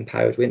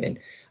empowered women.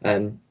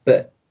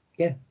 But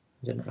yeah,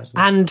 I don't know.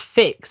 And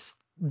fix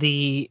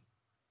the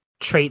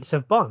traits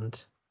of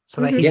Bond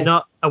so that he's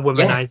not a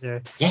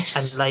womanizer.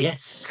 Yes.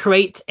 And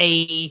create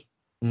a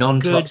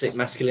non-toxic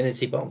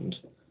masculinity Bond.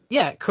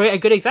 Yeah, create a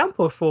good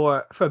example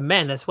for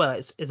men as well.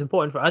 It's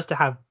important for us to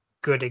have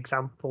good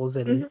examples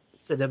in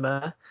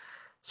cinema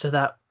so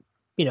that,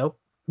 you know,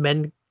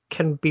 men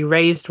can be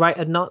raised right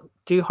and not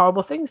do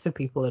horrible things to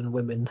people and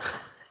women.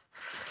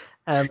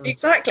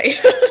 Exactly.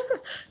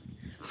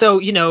 So,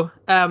 you know,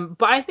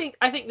 but I think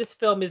this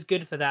film is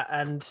good for that,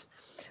 and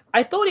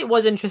I thought it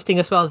was interesting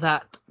as well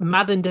that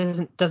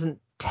Madeline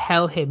doesn't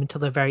tell him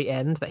until the very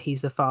end that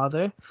he's the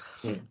father.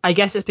 I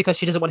guess it's because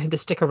she doesn't want him to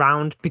stick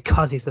around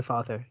because he's the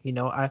father. You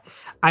know,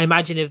 I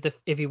imagine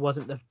if he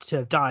wasn't to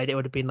have died, it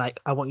would have been like,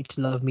 I want you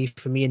to love me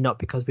for me and not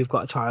because we've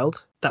got a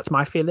child. That's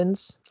my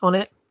feelings on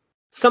it.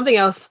 Something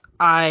else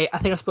I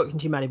think I've spoken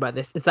to you, Maddie, about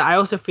this is that I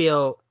also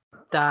feel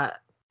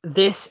that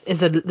this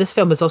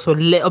film is also a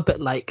little bit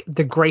like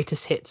the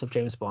greatest hits of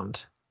James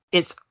Bond.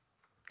 It's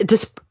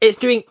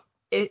doing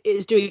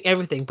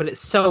everything, but it's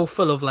so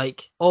full of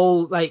like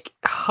all like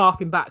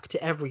harping back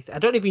to everything. I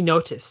don't know if you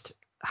noticed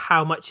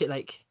how much it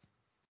like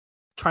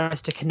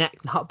tries to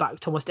connect and harp back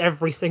to almost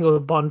every single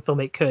Bond film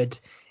it could.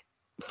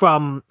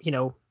 From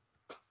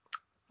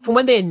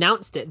when they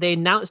announced it, they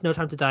announced No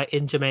Time to Die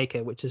in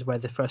Jamaica, which is where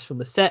the first film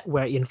was set,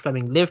 where Ian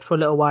Fleming lived for a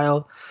little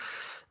while.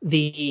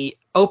 The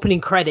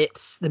opening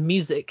credits, the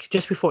music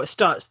just before it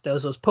starts,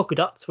 there's those polka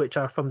dots, which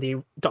are from the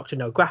Dr.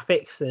 No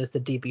graphics. There's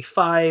the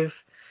DB5.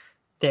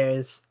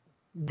 There's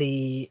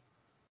the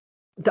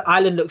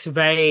island looks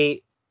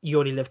very You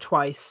Only Live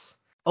Twice.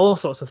 All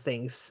sorts of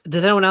things.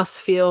 Does anyone else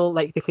feel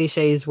like the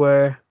cliches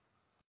were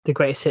the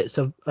greatest hits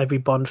of every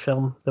Bond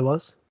film there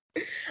was?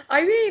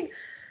 I mean,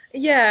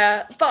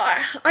 yeah, but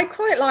I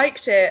quite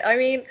liked it. I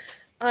mean,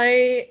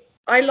 I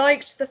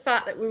liked the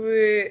fact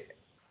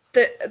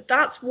that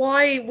that's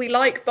why we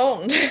like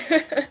Bond.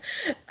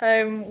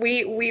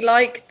 We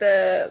like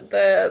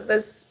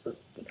this.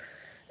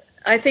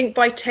 I think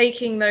by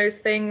taking those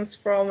things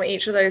from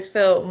each of those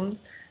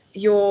films,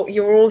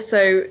 you're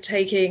also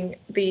taking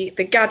the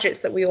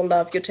gadgets that we all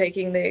love. You're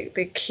taking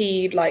the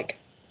key like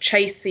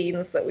chase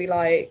scenes that we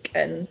like,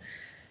 and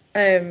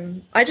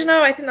I don't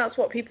know. I think that's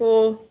what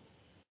people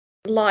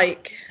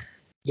like.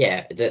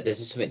 Yeah,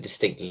 there's something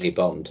distinctly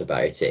Bond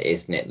about it,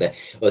 isn't it? That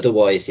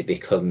otherwise it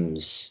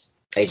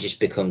just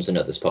becomes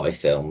another spy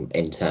film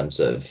in terms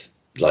of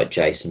like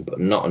Jason, but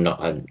I'm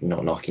not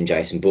knocking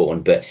Jason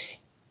Bourne, but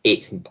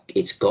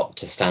it's got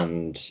to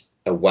stand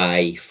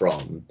away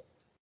from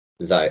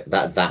though,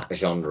 that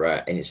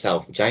genre in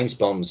itself. James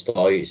Bond's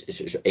voice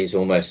is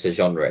almost a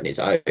genre in its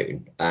own.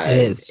 It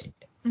is.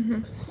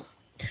 Mm-hmm.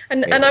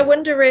 And I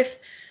wonder if,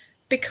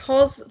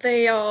 because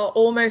they are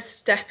almost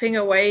stepping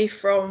away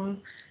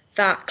from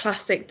that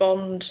classic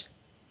Bond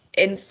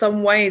in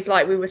some ways,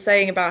 like we were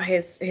saying about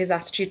his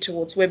attitude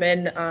towards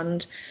women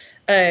and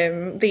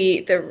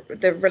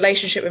the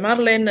relationship with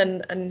Madeline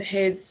and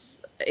is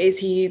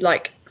he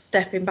like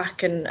stepping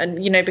back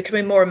and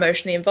becoming more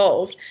emotionally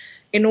involved.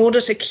 In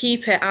order to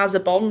keep it as a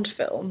Bond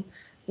film,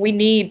 we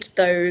need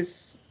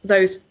those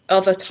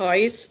other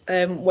ties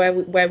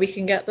where we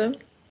can get them.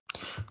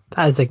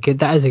 That is a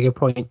good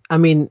point. I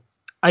mean,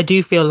 I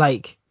do feel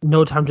like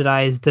No Time to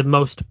Die is the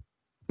most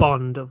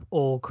Bond of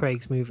all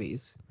Craig's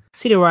movies.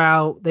 Casino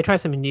Royale, they tried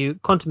something new.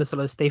 Quantum of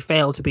Solace, they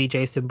failed to be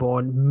Jason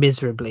Bourne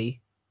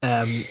miserably,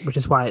 which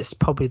is why it's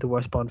probably the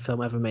worst Bond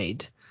film ever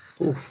made.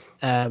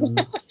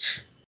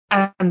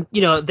 And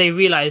they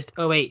realized,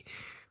 oh wait,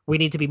 we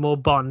need to be more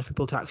Bond for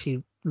people to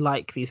actually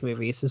like these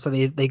movies, and so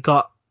they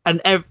got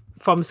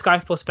from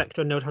Skyfall,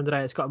 Spectre, and No Time to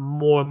Die, it's got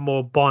more and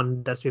more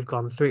Bond as we've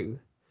gone through.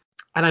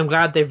 And I'm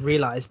glad they've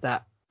realized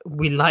that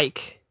we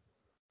like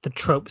the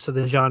tropes of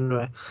the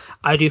genre.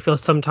 I do feel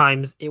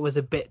sometimes it was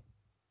a bit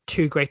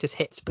too greatest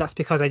hits, but that's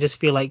because I just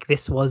feel like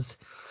this was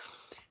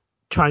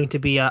trying to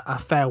be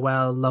a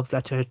farewell love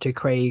letter to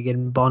Craig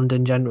and Bond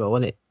in general,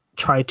 and it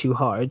tried too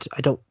hard.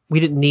 We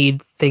didn't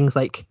need things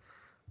like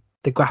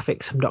the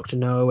graphics from Dr.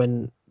 No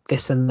and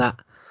this and that.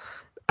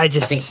 I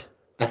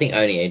think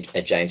only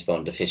a James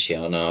Bond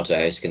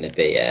aficionado is going to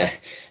be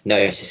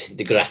noticing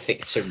the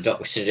graphics from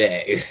Dr.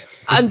 No.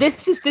 And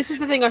this is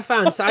the thing I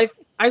found. So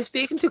I've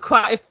spoken to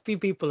quite a few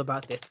people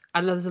about this,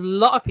 and there's a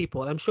lot of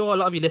people, and I'm sure a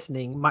lot of you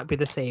listening might be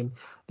the same.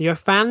 They are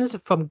fans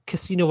from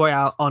Casino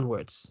Royale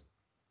onwards.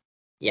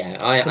 Yeah,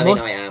 I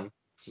am.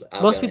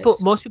 Most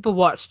people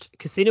watched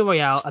Casino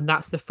Royale, and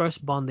that's the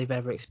first Bond they've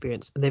ever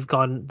experienced, and they've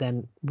gone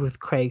then with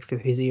Craig through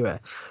his era.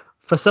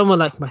 For someone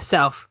like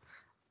myself,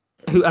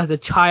 who as a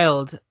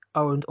child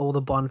owned all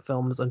the Bond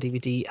films on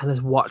DVD and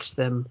has watched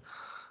them,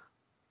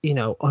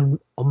 on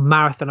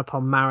marathon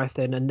upon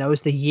marathon, and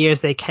knows the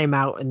years they came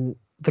out and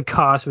the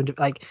cars were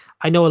like,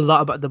 I know a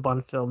lot about the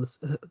Bond films.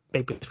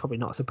 Maybe it's probably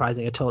not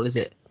surprising at all, is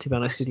it? To be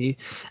honest with you,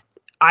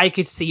 I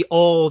could see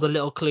all the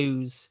little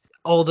clues,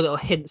 all the little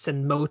hints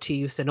and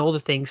motifs and all the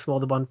things from all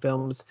the Bond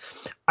films.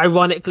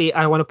 Ironically,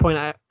 I want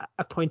to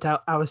point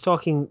out I was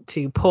talking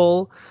to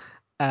Paul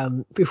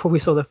before we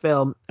saw the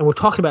film, and we're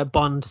talking about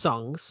Bond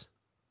songs.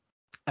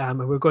 And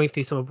we're going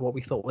through some of what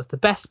we thought was the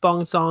best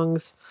Bond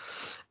songs.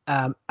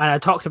 And I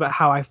talked about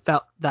how I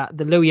felt that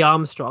the Louis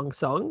Armstrong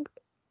song,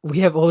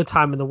 We Have All the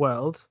Time in the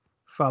World,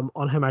 from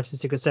On Her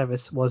Majesty's Secret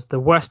Service, was the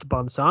worst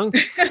Bond song.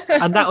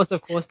 And that was, of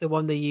course, the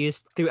one they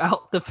used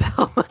throughout the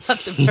film at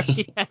the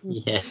very end.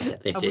 Yeah,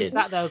 they did. We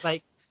sat there, I was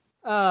like,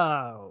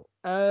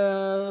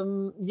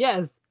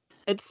 yes,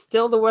 it's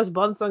still the worst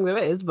Bond song there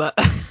is, but...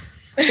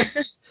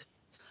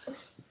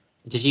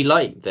 Did you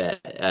like the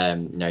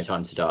No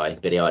Time to Die,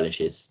 Billie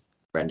Eilish's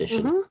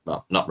rendition? Mm-hmm.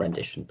 Well, not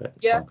rendition, but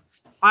yeah. song.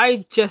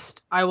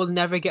 I will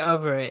never get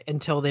over it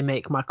until they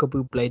make Michael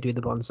Bublé do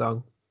the Bond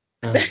song.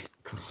 Oh, God,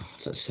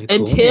 that's so cool.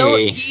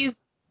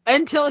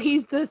 Until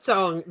he's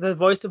the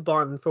voice of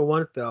Bond for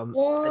one film.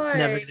 Why? It's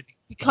never gonna be,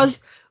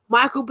 because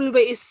Michael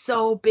Bublé is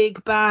so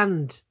big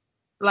band.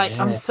 Like,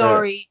 yeah, I'm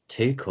sorry.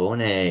 Too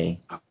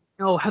corny.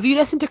 No, have you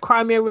listened to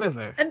Cry Me a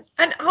River? And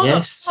hold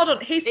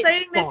on. He's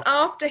saying this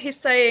after he's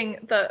saying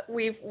that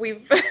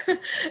we've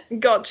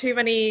got too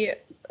many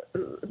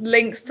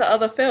links to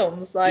other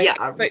films. Like,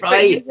 yeah, but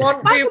right. You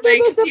want Michael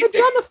Bublé's never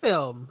done a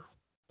film,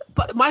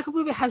 but Michael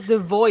Bublé has the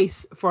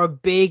voice for a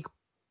big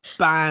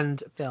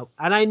band film,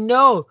 and I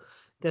know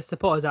there's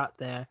supporters out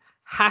there.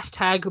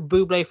 Hashtag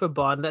Bublé for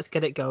Bond. Let's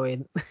get it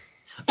going.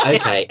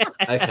 Okay.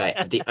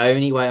 The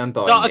only way I'm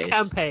buying Not a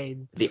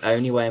campaign. The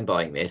only way I'm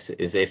buying this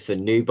is if the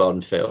new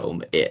Bond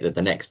film,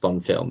 the next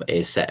Bond film,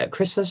 is set at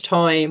Christmas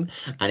time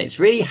and it's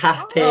really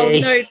happy.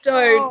 Oh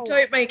no!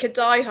 Don't make a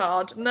Die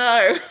Hard.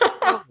 No.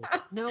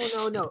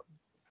 No.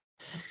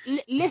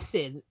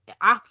 Listen,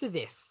 after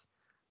this,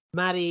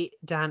 Maddie,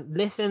 Dan,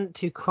 listen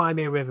to Cry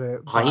Me a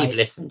River. I've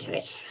listened to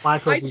it.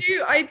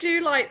 I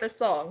do like the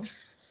song.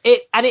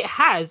 It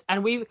has,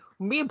 and me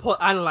and Paul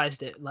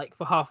analysed it like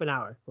for half an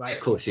hour, right? Of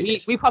course you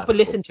did. We properly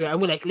listened to it,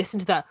 and we're like, listen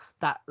to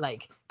that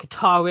like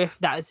guitar riff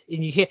and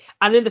you hear,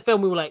 and in the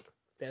film we were like,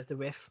 there's the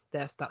riff,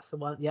 that's the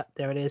one, yep,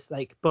 there it is,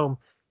 like boom,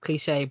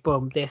 cliche,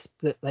 boom,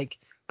 like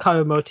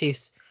color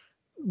motifs.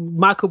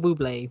 Michael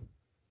Bublé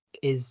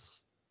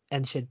is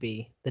and should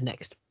be the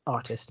next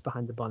artist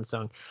behind the Bond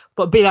song,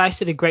 but Billie Eilish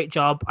did a great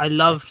job. I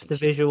loved the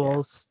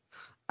visuals.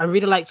 Yeah. I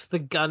really liked the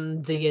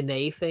gun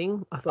DNA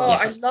thing. I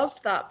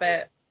loved that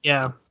bit.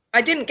 Yeah.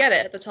 I didn't get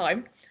it at the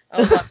time. I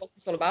was like, what's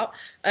this all about?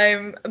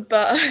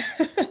 But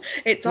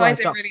it ties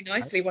in really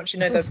nicely once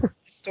you know the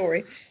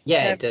story.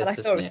 Yeah, it does. And I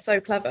thought it was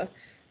so clever.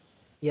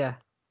 Yeah.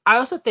 I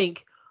also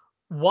think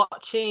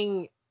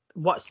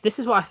this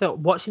is what I thought,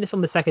 watching the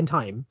film the second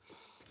time,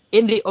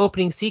 in the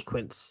opening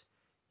sequence,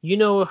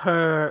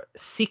 her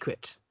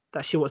secret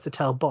that she wants to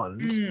tell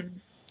Bond. Mm.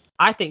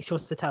 I think she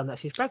wants to tell him that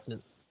she's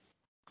pregnant.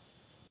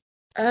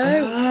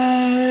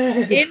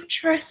 Oh,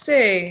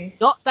 interesting.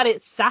 Not that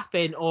it's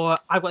sapping or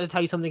I've got to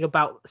tell you something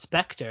about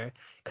Spectre,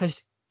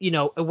 because, you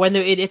know, when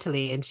they're in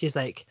Italy and she's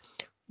like,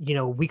 you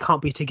know, we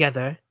can't be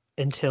together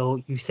until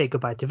you say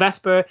goodbye to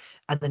Vesper,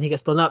 and then he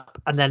gets blown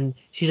up, and then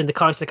she's in the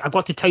car, she's like, I've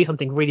got to tell you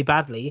something really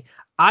badly.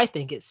 I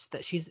think it's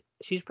that she's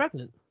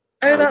pregnant.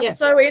 Oh, that's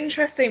so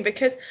interesting,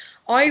 because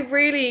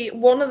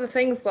one of the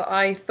things that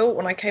I thought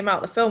when I came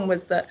out of the film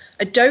was that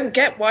I don't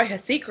get why her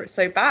secret's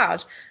so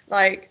bad.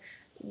 Like,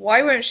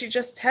 why won't she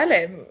just tell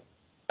him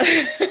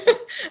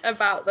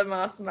about the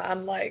masked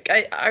man? Like,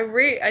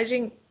 I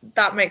think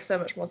that makes so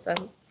much more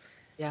sense.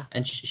 Yeah.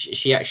 And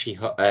she actually,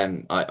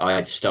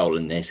 I've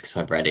stolen this because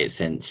I've read it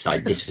since. I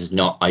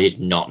did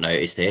not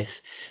notice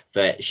this,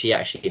 but she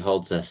actually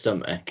holds her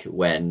stomach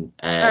when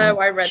I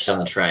read she's that. on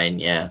the train.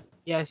 Yeah.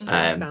 Yeah, she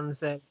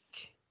understands it.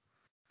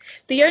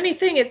 The only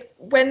thing is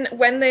when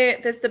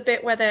there's the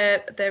bit where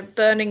they're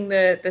burning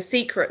the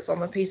secrets on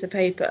the piece of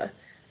paper.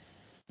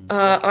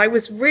 I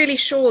was really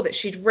sure that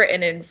she'd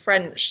written in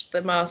French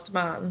the masked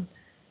man,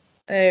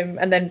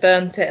 and then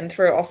burnt it and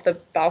threw it off the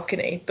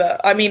balcony.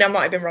 But I mean, I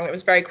might have been wrong. It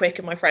was very quick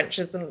and my French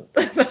isn't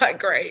that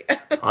great.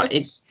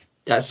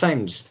 It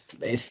sounds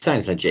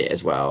legit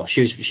as well.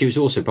 She was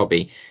also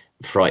probably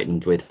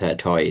frightened with her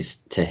ties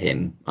to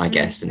him, I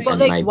guess. But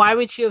like, why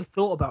would she have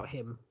thought about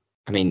him?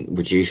 I mean,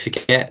 would you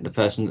forget the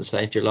person that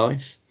saved your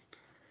life?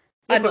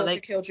 Yeah, and also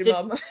killed your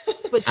mum.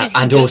 But did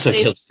and also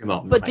killed your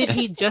mum. But did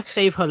he just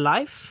save her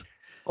life,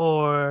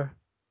 or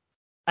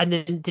and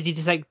then did he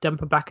just like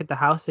dump her back at the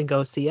house and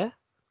go see her?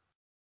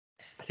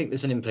 I think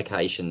there's an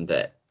implication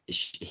that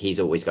he's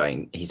always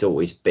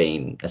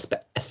been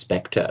a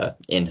spectre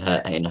in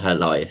her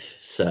life.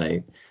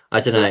 So I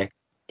don't know.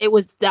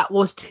 That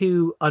was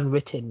too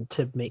unwritten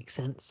to make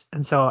sense.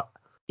 And so,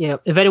 you know,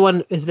 if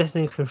anyone is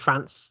listening from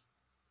France,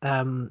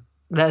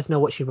 let us know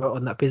what she wrote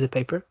on that piece of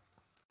paper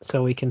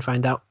so we can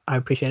find out. I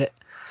appreciate it.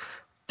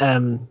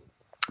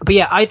 But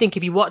yeah, I think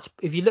if you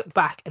look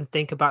back and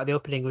think about the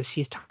opening where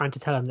she's trying to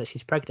tell him that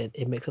she's pregnant,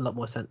 it makes a lot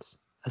more sense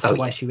as to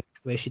why she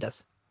reacts the way she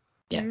does.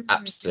 Yeah,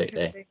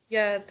 absolutely.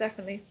 Yeah,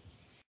 definitely.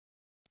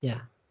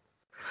 Yeah.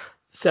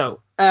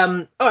 So,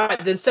 all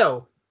right then.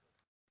 So,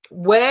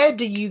 where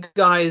do you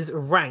guys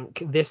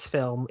rank this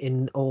film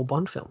in all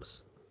Bond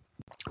films?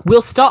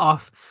 We'll start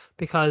off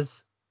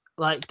because,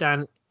 like,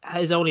 Dan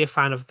is only a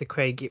fan of the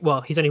Craig. Well,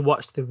 he's only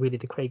watched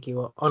the Craig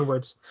era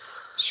onwards.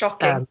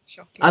 Shocking.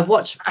 I've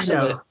watched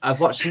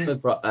some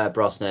of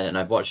Brosnan, and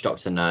I've watched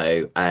Doctor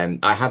No.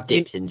 I have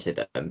dipped into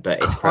them,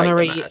 but it's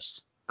Connery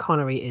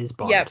is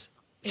Bond. Yep.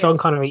 Sean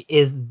Connery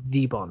is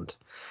the Bond.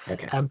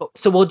 Okay.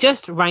 So we'll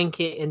just rank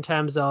it in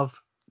terms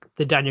of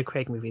the Daniel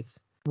Craig movies.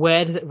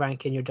 Where does it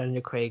rank in your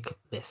Daniel Craig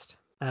list?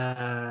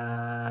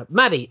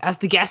 Maddie, as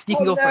the guest, you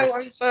can go first.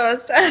 I'm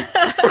first.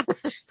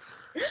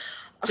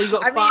 So you've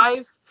got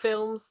five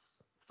films.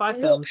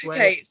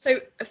 Okay, so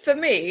for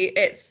me,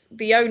 it's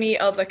the only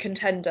other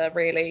contender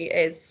really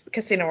is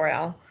Casino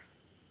Royale.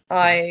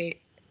 That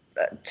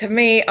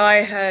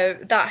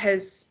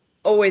has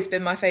always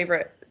been my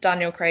favourite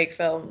Daniel Craig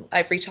film.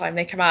 Every time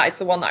they come out, it's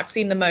the one that I've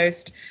seen the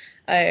most.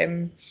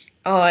 I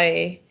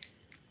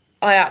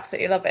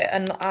absolutely love it,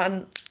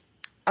 and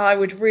I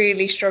would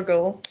really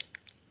struggle.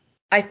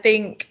 I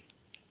think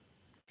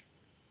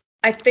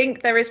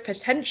there is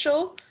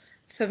potential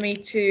for me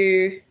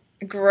to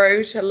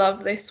grow to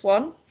love this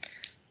one,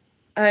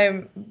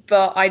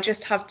 but I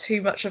just have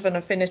too much of an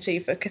affinity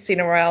for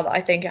Casino Royale that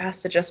I think it has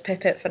to just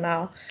pip it for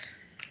now.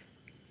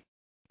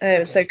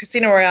 So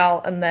Casino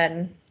Royale, and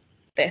then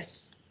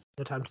this.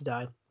 No Time to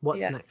Die.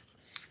 What's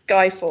next?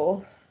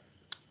 Skyfall.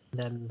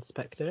 Then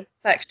Spectre.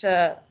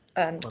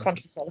 And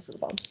Quantum of Solace at the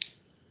bottom.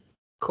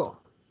 Cool.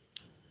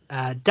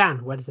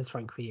 Dan, where does this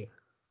rank for you?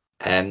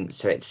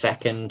 So it's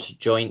second,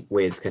 joint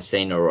with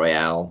Casino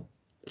Royale.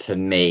 For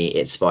me,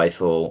 it's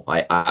Spyfall.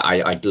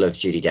 I love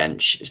Judi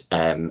Dench.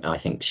 I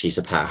think she's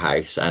a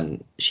powerhouse,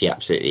 and she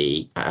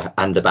absolutely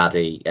and the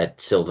baddie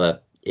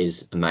Silver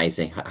is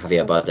amazing.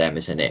 Javier Bardem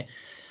is in it.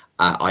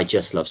 I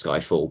just love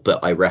Skyfall,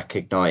 but I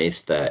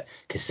recognise that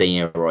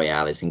Casino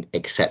Royale is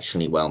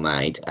exceptionally well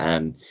made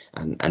and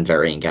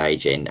very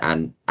engaging,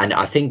 and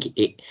I think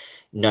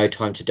No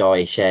Time to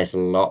Die shares a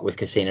lot with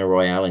Casino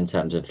Royale in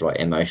terms of like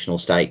emotional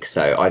stakes.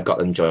 So I've got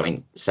them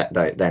joint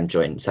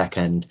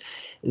second.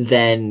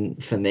 Then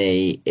for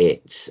me,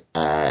 it's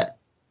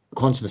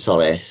Quantum of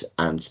Solace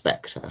and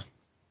Spectre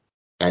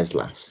as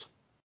last.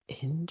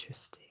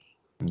 Interesting.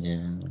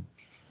 Yeah.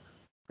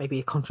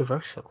 Maybe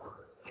controversial.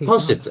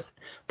 Possibly.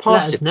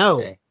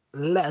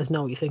 Let us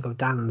know what you think of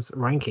Dan's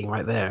ranking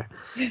right there.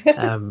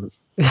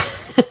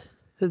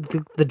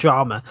 The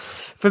drama.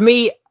 For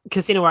me,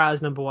 Casino Royale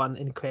is number one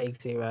in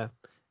Craig's era.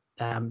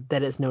 Then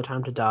it's No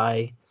Time to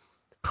Die.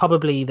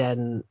 Probably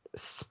then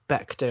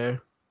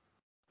Spectre,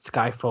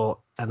 Skyfall,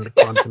 and the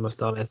Quantum of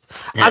Solace.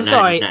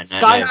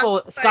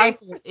 Skyfall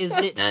is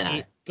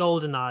literally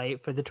GoldenEye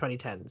for the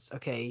 2010s.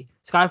 Okay,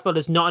 Skyfall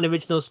is not an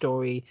original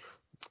story.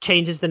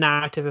 changes the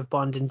narrative of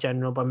Bond in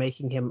general by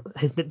making him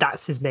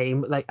that's his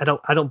name. Like I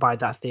don't buy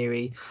that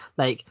theory.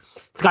 Like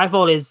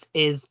Skyfall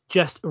is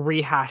just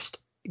rehashed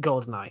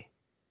GoldenEye.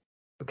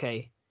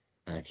 Okay.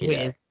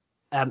 With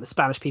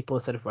Spanish people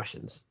instead of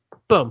Russians.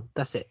 Boom,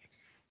 that's it.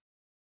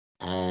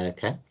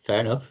 Okay, fair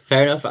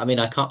enough. I mean,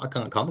 I can't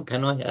comment,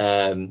 can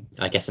I?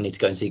 I guess I need to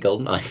go and see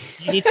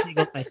GoldenEye. You need to see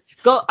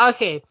GoldenEye.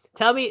 Okay,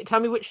 tell me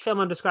which film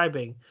I'm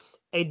describing.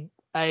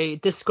 A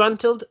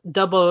disgruntled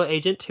double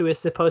agent who is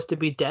supposed to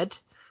be dead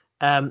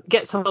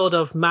gets hold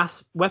of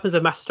weapons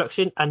of mass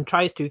destruction and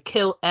tries to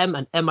kill M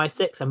and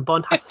MI6, and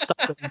Bond has to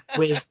stop him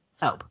with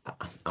help.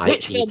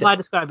 Which film am I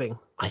describing?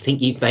 I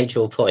think you've made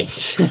your point.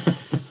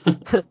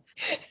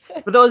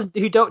 For those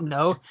who don't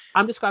know,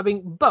 I'm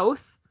describing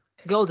both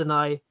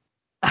GoldenEye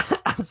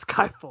and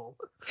Skyfall.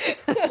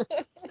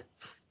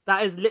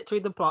 That is literally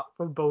the plot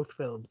from both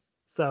films.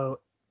 So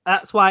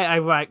that's why I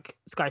rank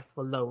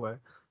Skyfall lower,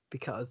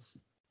 because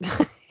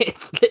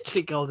it's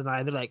literally GoldenEye.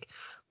 And they're like,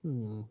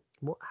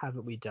 what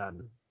haven't we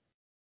done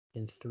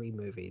in 3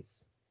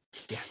 movies?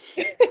 Yeah.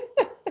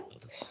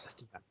 Let's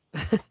do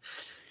that.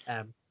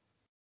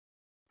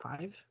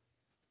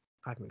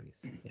 5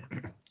 movies. Yeah.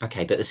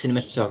 Okay, but the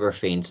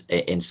cinematography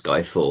in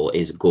Skyfall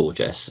is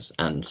gorgeous,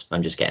 and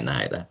I'm just getting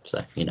that out there. So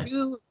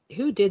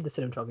Who did the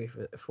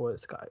cinematography for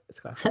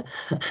Skyfall?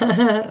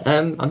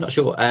 I'm not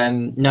sure.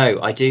 No,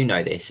 I do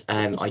know this.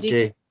 I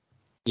do.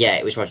 Yeah,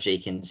 it was Roger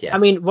Deakins. Yeah. I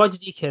mean, Roger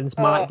Deakins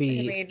might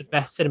be the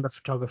best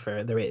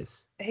cinematographer there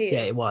is.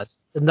 Yeah, it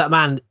was. And that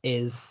man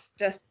is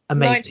just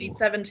amazing.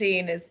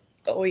 1917 is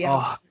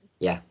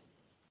yeah.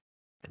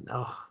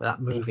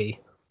 That movie.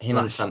 Him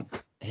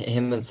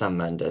and Sam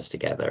Mendes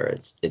together,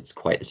 it's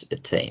quite a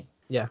team.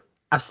 Yeah,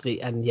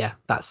 absolutely. And yeah,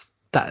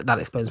 that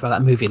explains why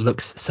that movie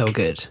looks so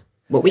good.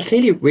 Well, we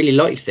clearly really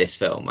liked this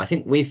film. I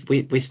think we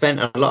spent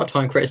a lot of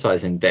time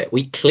criticizing, but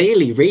we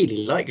clearly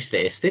really liked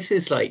this. This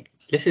is like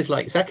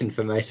second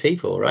for most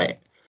people, right?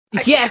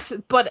 Yes,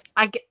 but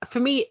for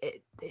me,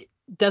 it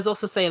does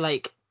also say,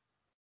 like,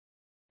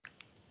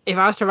 if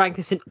I was to rank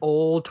this in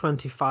all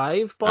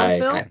 25 Bond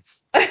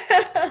films,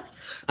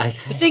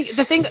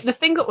 the thing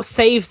that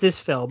saves this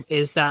film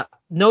is that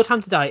No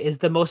Time to Die is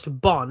the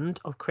most Bond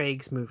of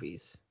Craig's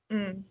movies.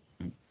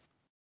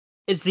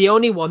 It's the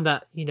only one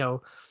that,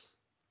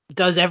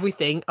 does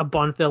everything a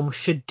Bond film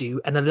should do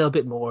and a little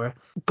bit more,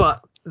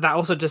 but that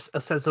also just a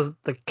sense of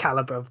the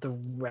caliber of the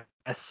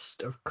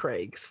rest of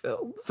Craig's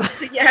films.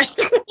 Yeah.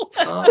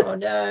 Oh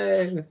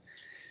no.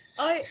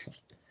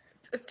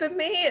 For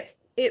me,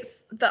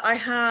 it's that I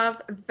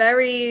have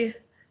very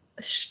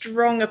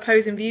strong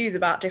opposing views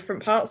about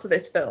different parts of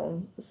this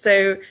film.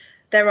 So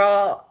there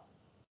are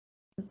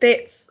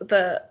bits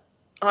that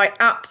I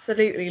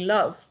absolutely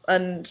love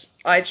and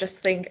I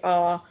just think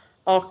are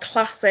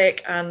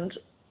classic and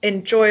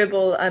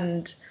enjoyable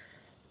and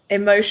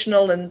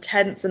emotional and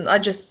tense, and I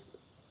just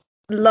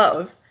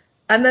love.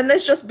 And then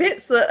there's just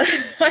bits that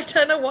I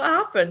don't know what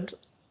happened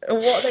or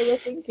what they were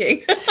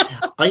thinking.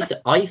 I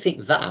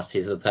think that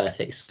is the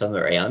perfect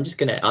summary. I'm just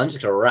gonna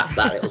wrap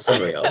that little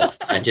summary up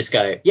and just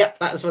go, yeah,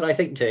 that's what I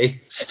think too.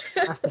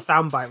 That's the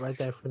soundbite right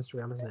there for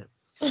Instagram, isn't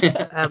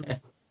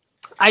it?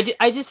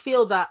 I just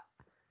feel that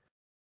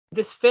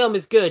this film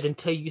is good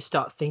until you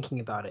start thinking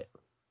about it.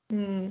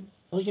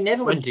 Well, you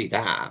never want to do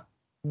that.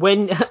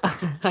 When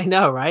I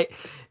know, right?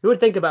 You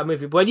would think about a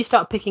movie, but when you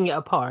start picking it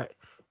apart,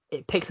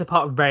 it picks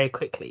apart very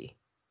quickly.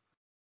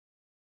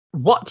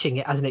 Watching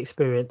it as an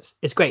experience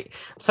is great.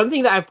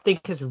 Something that I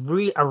think is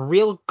a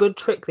real good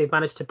trick they've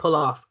managed to pull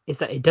off is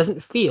that it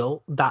doesn't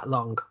feel that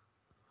long.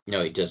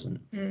 No, it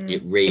doesn't.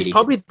 It really. It's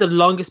probably the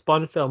longest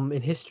Bond film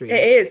in history.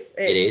 It is.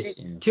 It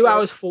is. It's 2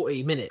 hours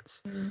 40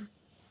 minutes.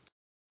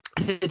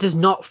 It does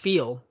not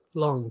feel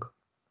long.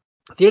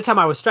 The only time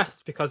I was stressed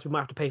is because we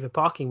might have to pay for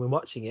parking when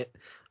watching it.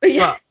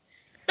 Yeah.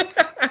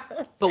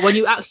 But when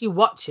you actually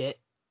watch it,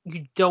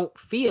 you don't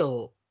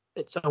feel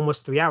it's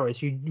almost 3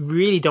 hours. You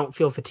really don't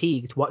feel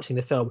fatigued watching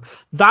the film.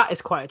 That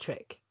is quite a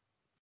trick.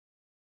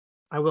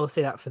 I will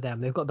say that for them.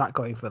 They've got that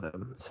going for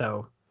them.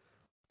 So,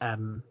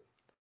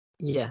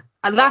 yeah.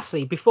 And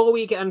lastly, before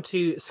we get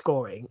into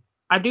scoring,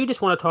 I do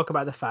just want to talk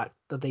about the fact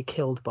that they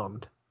killed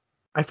Bond.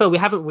 I feel we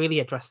haven't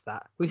really addressed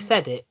that. We've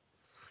said it,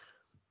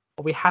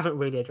 but we haven't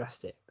really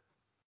addressed it.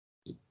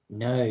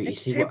 No,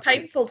 it's too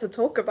painful to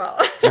talk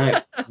about. No,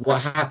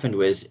 what happened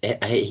was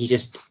he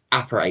just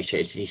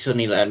apparated. He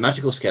suddenly learned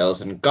magical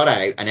skills and got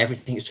out, and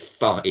everything's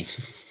fine.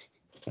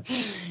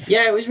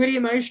 Yeah, it was really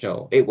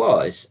emotional. It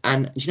was,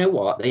 and do you know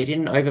what? They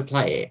didn't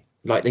overplay it.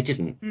 Like they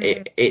didn't.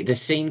 The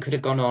scene could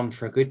have gone on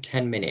for a good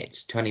 10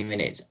 minutes, 20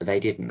 minutes.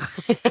 They didn't.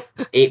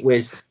 It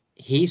was.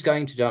 He's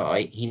going to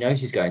die. He knows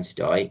he's going to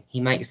die.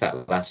 He makes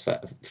that last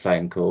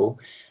phone call,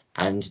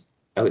 and.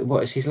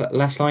 What is his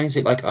last line? Is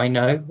it like I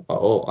know,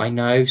 or I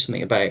know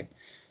something about?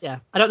 Yeah,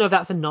 I don't know if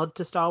that's a nod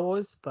to Star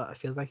Wars, but it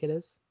feels like it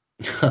is.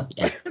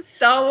 Yeah.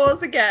 Star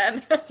Wars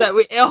again. So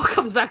it all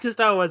comes back to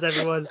Star Wars,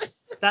 everyone.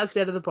 That's the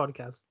end of the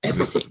podcast.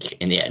 Everything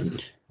in the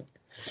end.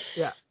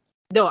 Yeah.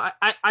 No,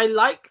 I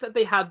like that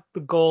they had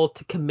the goal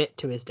to commit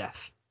to his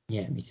death.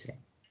 Yeah, me too.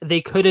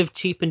 they could have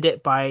cheapened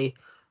it by,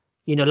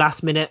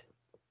 last minute,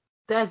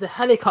 there's a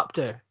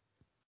helicopter,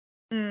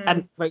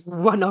 and like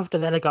run after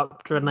the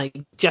helicopter and like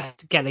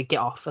just get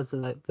off as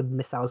the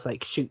missiles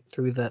like shoot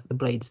through the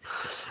blades.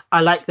 I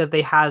like that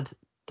they had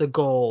the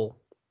goal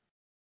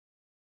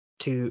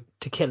to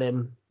kill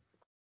him,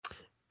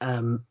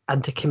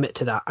 and to commit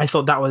to that. I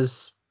thought that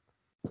was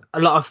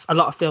a lot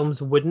of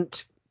films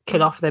wouldn't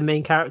kill off their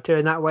main character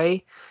in that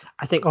way.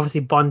 I think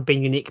obviously Bond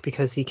being unique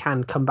because he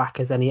can come back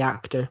as any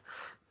actor,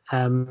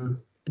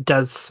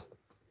 does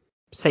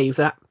save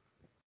that.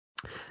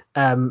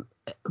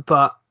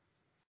 But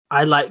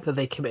I like that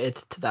they committed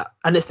to that,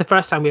 and it's the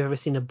first time we've ever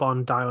seen a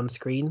Bond die on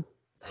screen.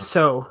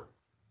 So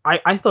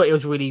I thought it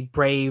was really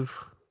brave,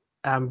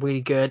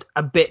 really good,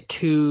 a bit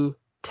too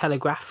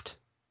telegraphed.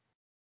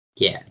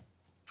 Yeah.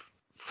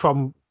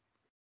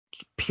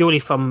 Purely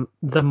from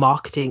the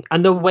marketing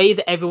and the way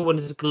that everyone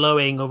is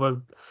glowing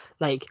over,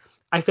 like,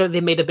 I feel like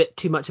they made a bit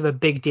too much of a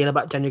big deal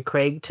about Daniel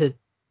Craig to,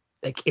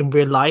 like, in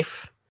real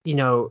life,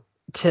 to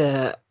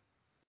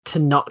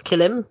not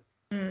kill him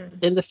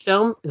in the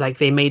film. Like,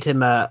 they made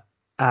him an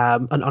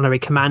honorary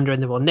commander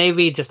in the Royal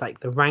Navy, just like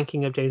the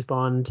ranking of James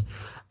Bond,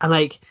 and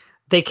like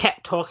they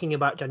kept talking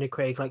about Daniel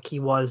Craig like he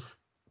was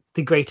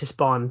the greatest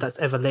Bond that's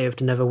ever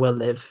lived and ever will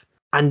live.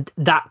 And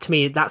that, to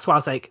me, that's why I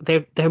was like,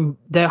 they're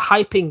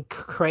hyping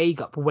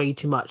Craig up way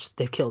too much.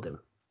 They've killed him.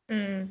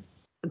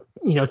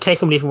 Take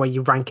him even where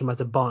you rank him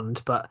as a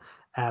Bond, but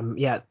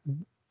that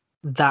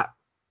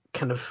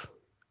kind of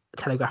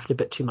telegraphed a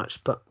bit too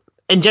much. But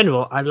in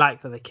general, I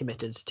like that they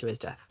committed to his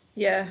death.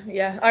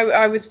 Yeah.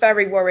 I was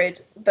very worried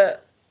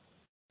that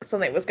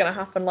something was going to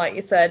happen, like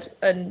you said,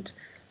 and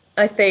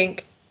I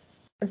think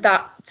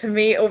that to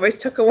me almost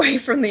took away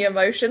from the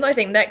emotion. I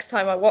think next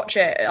time I watch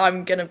it,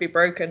 I'm gonna be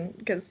broken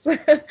because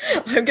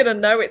I'm gonna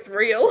know it's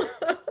real.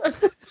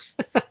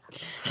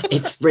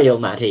 It's real,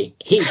 Maddie.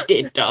 He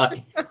did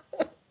die.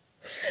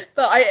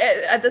 But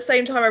at the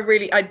same time, I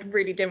really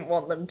didn't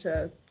want them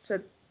to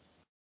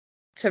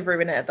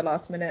ruin it at the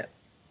last minute.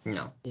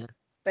 No. Yeah.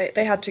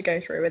 They had to go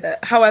through with it,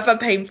 however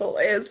painful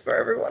it is for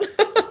everyone.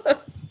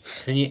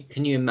 Can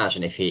you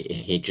imagine if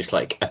he just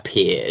like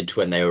appeared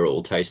when they were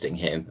all toasting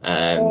him?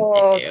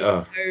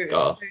 So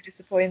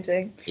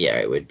disappointing. Yeah,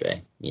 it would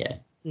be. Yeah.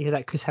 You hear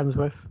that, Chris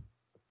Hemsworth?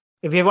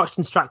 If you've watched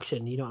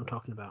Instruction, you know what I'm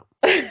talking about.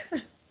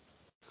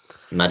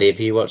 Maddie, have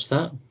you watched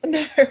that?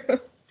 No.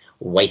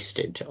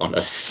 Wasted on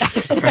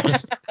us.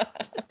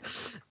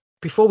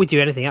 Before we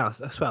do anything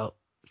else as well,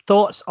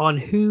 thoughts on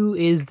who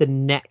is the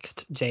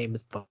next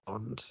James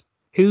Bond?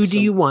 Who do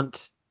you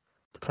want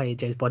to play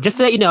James Bond? Just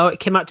to let you know, it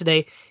came out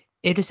today.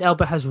 Idris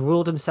Elba has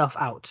ruled himself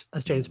out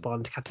as James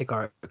Bond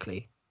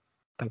categorically.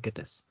 Thank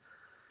goodness.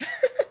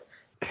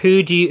 Who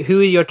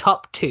are your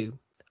top two?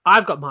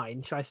 I've got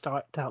mine. Should I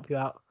start to help you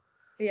out?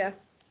 Yeah.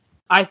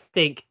 I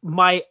think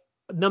my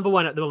number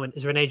one at the moment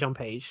is Renee John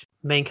Page,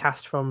 main guy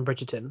from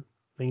Bridgerton.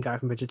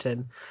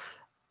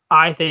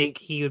 I think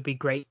he would be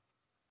great.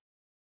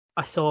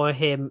 I saw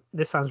him,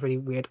 this sounds really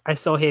weird, I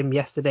saw him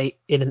yesterday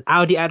in an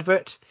Audi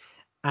advert,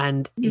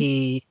 and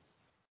he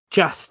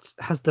just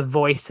has the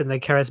voice and the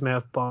charisma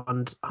of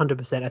Bond.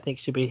 100%. I think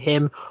it should be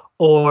him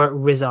or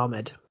Riz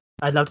Ahmed.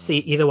 I'd love to see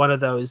either one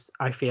of those.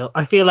 I feel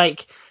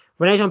like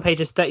Renee John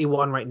Page is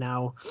 31 right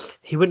now.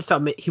 He wouldn't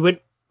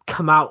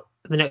come out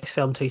the next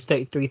film until he's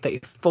 33,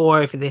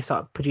 34 if they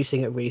start producing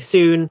it really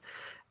soon.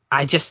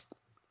 I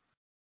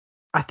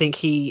think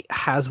he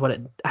has what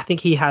it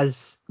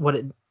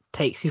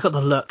takes. He's got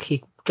the look.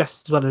 He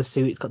dresses well in a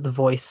suit. He's got the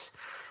voice.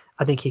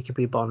 I think he could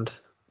be Bond.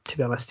 To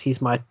be honest,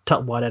 he's my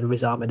top one, and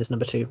Riz Ahmed is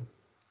number two.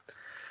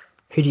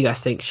 Who do you guys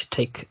think should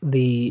take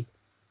the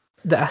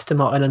Aston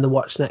Martin and the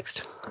watch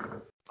next?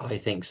 I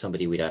think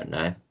somebody we don't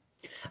know.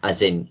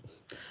 As in,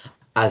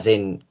 I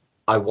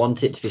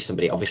want it to be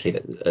somebody obviously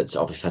that's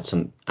obviously had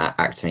some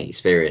acting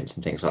experience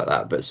and things like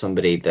that, but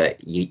somebody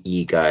that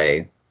you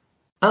go,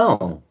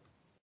 oh,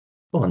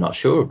 well, I'm not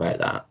sure about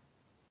that.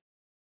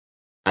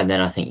 And then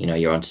I think,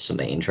 you're onto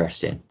something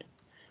interesting.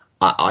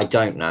 I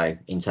don't know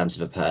in terms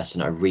of a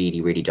person. I really,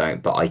 really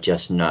don't. But I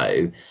just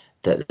know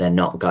that they're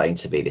not going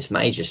to be this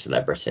major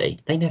celebrity.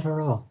 They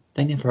never are.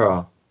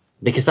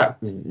 Because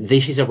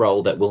this is a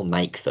role that will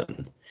make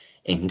them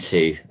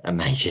into a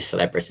major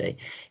celebrity.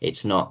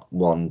 It's not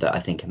one that I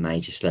think a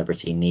major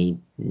celebrity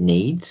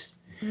needs.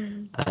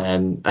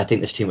 I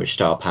think there's too much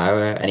star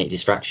power and it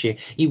distracts you.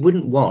 You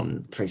wouldn't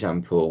want, for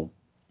example,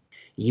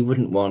 Chris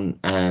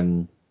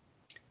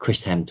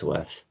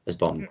Hemsworth as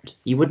Bond.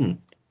 You wouldn't.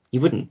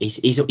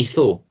 He's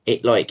Thor.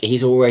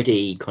 He's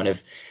already kind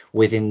of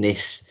within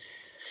this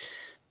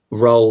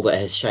role that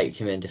has shaped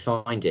him and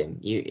defined him.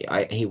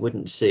 He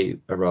wouldn't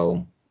suit a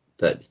role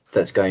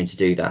that's going to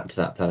do that to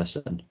that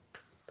person.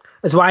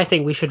 That's why I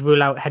think we should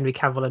rule out Henry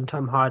Cavill and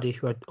Tom Hardy,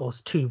 who are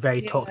also two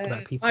very talked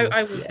about people.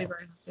 I would be very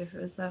happy if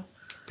it was there.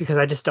 Because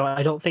I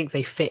don't think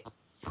they fit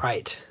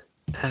right.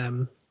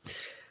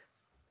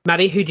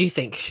 Maddie, who do you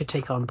think should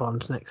take on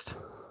Bond next?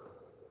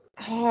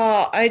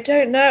 Oh, I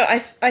don't know.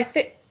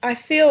 I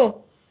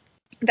feel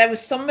there was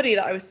somebody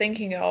that I was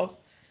thinking of,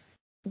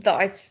 that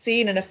I've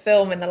seen in a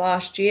film in the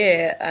last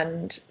year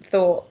and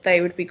thought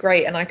they would be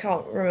great, and I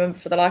can't remember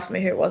for the life of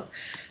me who it was.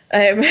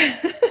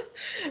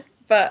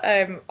 But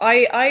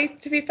I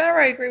to be fair,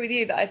 I agree with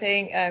you that I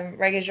think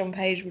Regé-Jean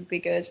Page would be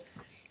good,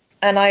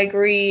 and I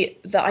agree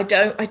that I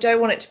don't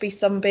want it to be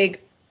some big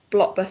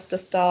blockbuster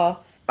star.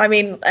 I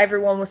mean,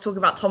 everyone was talking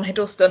about Tom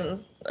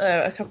Hiddleston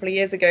a couple of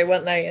years ago,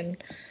 weren't they? And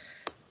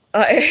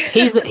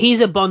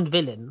he's a Bond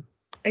villain.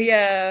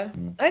 Yeah,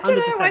 I don't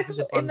know. I thought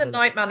in The villain.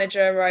 Night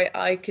Manager, right,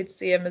 I could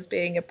see him as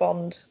being a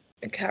Bond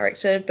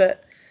character,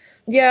 but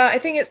yeah, I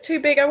think it's too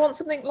big. I want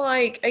something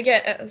like,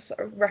 again, sort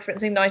of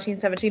referencing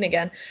 1917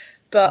 again,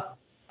 but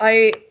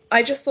I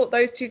just thought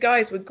those two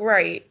guys were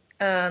great,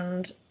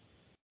 and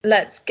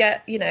let's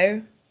get,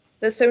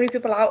 there's so many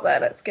people out there.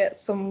 Let's get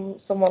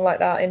someone like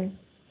that in.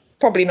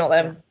 Probably not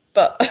them,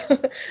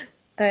 but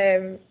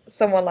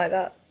someone like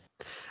that.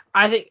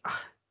 I think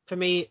for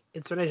me,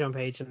 it's Regé-Jean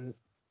Page, and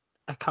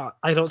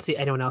I don't see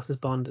anyone else as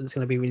Bond, and it's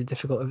going to be really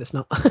difficult if it's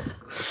not.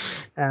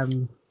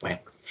 I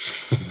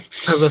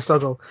will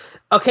struggle.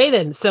 Okay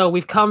then, so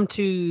we've come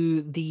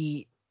to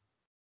the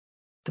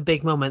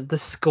big moment, the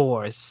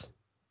scores,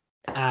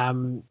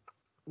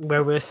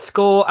 where we'll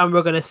score and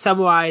we're going to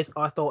summarize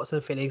our thoughts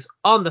and feelings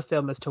on the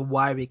film as to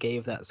why we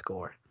gave that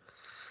score.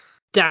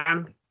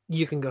 Dan,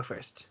 you can go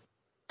first.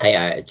 8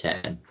 out of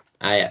 10.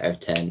 8 out of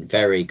 10.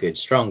 Very good,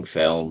 strong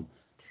film.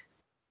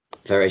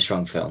 Very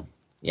strong film.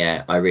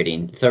 Yeah, I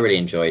really thoroughly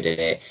enjoyed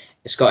it.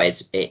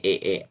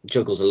 It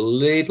juggles a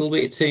little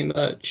bit too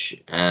much,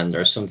 and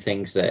there are some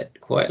things that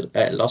quite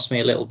lost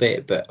me a little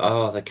bit. But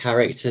the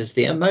characters,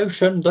 the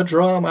emotion, the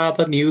drama,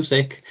 the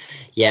music.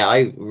 Yeah,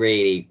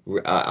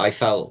 I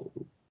felt,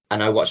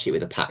 and I watched it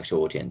with a packed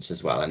audience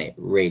as well, and it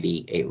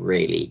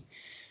really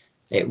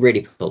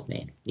pulled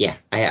me in. Yeah,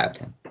 8 out of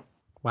 10.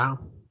 Wow.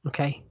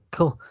 Okay,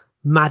 cool.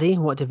 Maddie,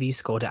 what have you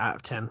scored it out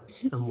of 10,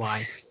 and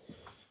why?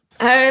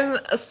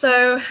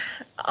 So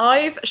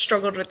I've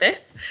struggled with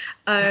this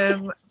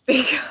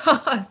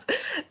because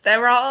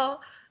there are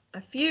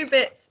a few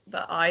bits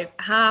that I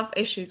have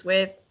issues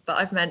with that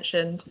I've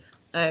mentioned.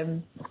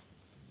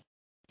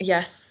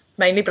 Yes,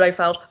 mainly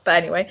Blofeld,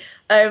 but anyway.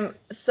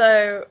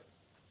 So,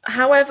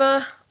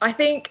 however, I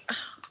think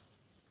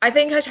I'd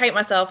hate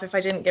myself if I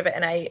didn't give it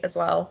an 8 as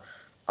well.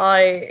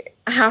 I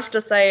have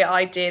to say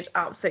I did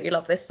absolutely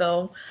love this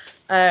film.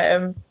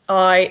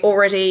 I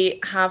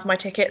already have my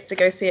tickets to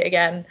go see it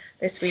again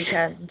this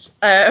weekend.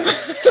 I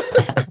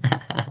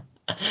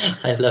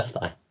love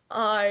that.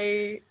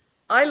 I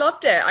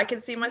loved it. I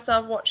could see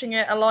myself watching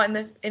it a lot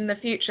in the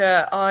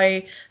future.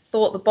 I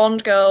thought the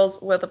Bond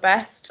girls were the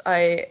best.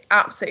 I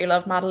absolutely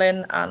love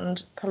Madeline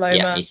and Paloma.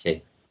 Yeah, me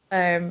too.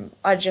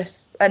 I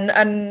just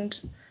and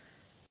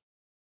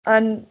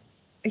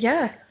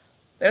yeah,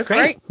 it was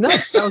great. No,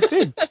 that was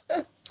good.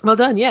 Well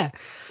done. Yeah.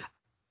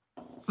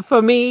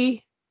 For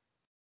me,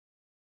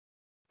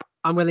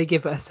 I'm going to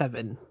give it a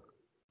 7.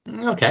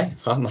 Okay,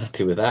 I'm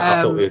happy with that.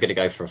 I thought we were going to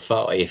go for a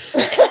 5.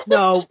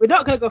 No, we're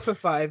not going to go for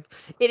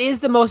 5. It is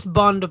the most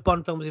Bond of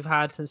Bond films we've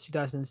had since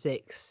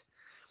 2006.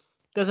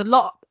 There's a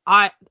lot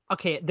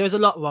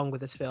wrong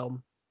with this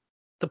film.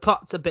 The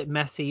plot's a bit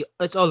messy.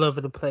 It's all over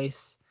the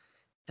place.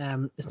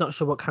 It's not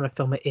sure what kind of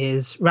film it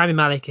is. Rami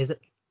Malek is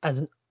as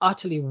an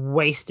utterly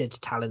wasted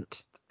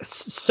talent.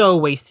 So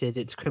wasted,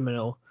 it's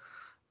criminal.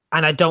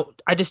 And I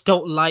just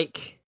don't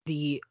like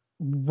the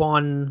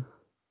one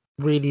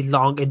really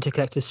long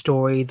interconnected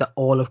story that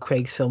all of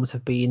Craig's films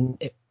have been.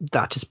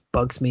 That just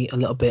bugs me a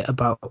little bit.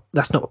 About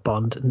that's not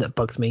Bond, and that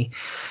bugs me.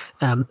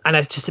 And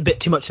it's just a bit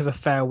too much of a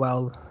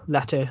farewell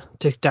letter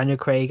to Daniel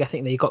Craig. I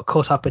think they got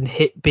caught up in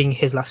being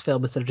his last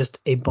film instead of just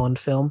a Bond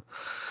film.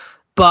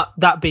 But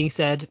that being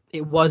said,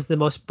 it was the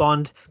most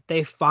Bond.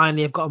 They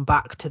finally have gotten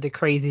back to the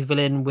crazy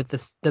villain with the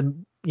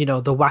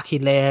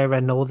wacky lair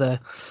and all the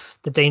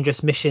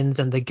dangerous missions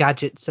and the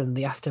gadgets and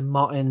the Aston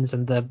Martins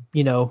and the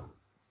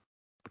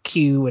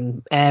Q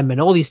and M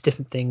and all these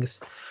different things,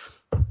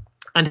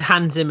 and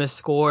Hans Zimmer's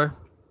score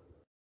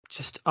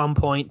just on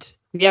point.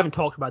 We haven't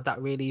talked about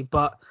that really,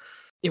 but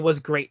it was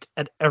great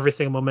at every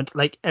single moment.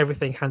 Like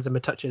everything Hans Zimmer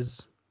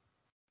touches,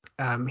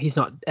 he's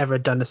not ever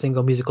done a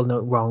single musical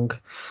note wrong.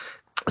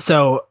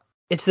 So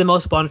it's the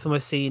most Bond film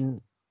I've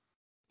seen,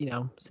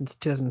 since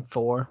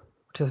 2004,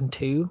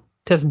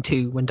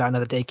 2002 when Die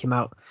Another Day came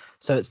out.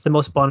 So it's the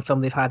most Bond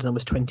film they've had in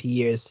almost 20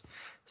 years.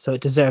 So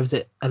it deserves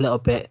it a little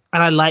bit.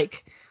 And I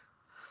like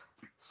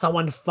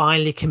someone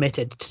finally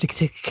committed to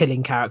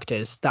killing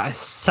characters. That is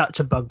such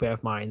a bugbear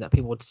of mine, that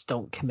people just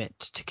don't commit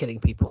to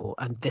killing people,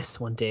 and this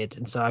one did.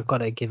 And so I've got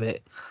to give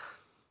it,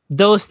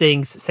 those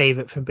things save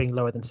it from being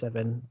lower than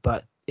 7,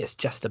 but it's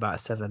just about a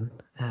 7,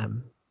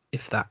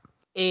 if that.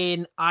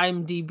 In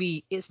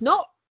IMDb, it's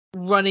not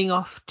running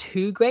off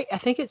too great. I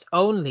think it's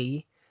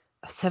only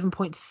a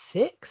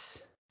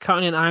 7.6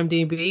 currently on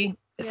IMDb.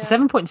 It's a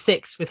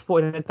 7.6 with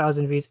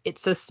 49,000 views.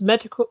 It's a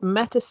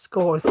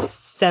Metascore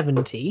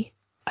 70.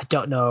 I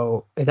don't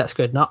know if that's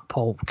good or not.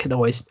 Paul can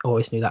always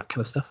knew that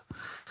kind of stuff.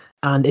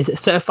 And is it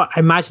certified? I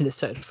imagine it's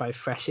certified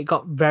fresh. It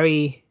got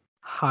very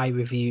high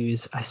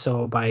reviews I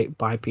saw by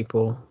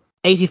people.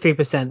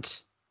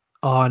 83%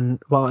 on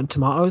Rotten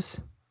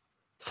Tomatoes.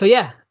 So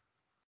yeah.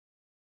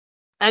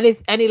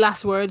 Any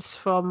last words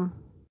from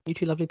you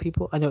two lovely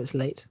people? I know it's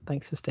late.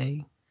 Thanks for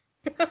staying.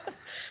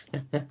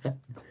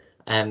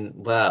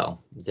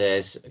 Well,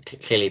 there's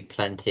clearly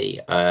plenty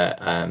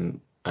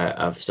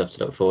of stuff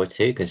to look forward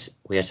to, because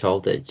we are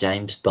told that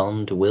James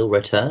Bond will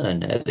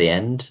return at the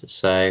end,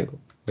 so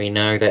we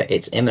know that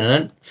it's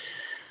imminent.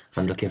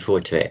 I'm looking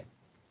forward to it.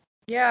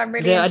 Yeah, I'm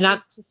really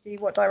interested to see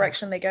what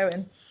direction they go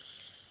in.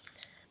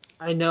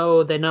 I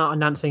know they're not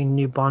announcing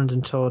new Bond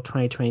until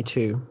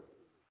 2022.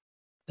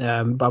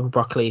 Barbara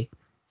Broccoli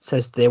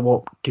says they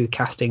won't do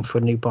casting for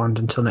new Bond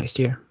until next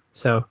year,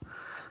 so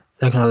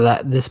they're going to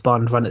let this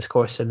Bond run its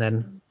course and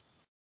then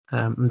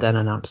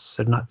announce.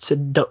 So won't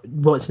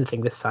see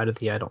anything this side of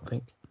the year, I don't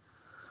think.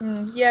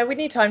 Yeah, we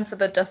need time for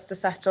the dust to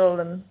settle,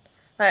 and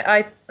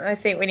I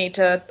think we need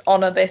to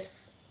honour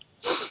this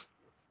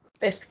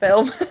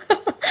film.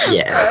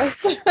 Yeah.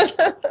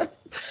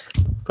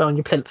 Put on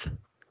your plinth.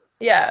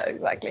 Yeah,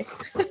 exactly.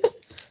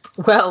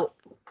 Well,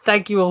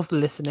 thank you all for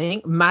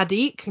listening.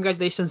 Maddie,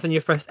 congratulations on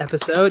your first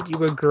episode. You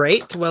were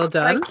great. Well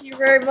done. Thank you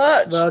very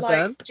much. Well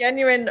done.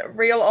 Genuine,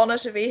 real honour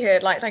to be here.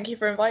 Thank you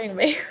for inviting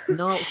me.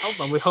 No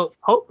problem. We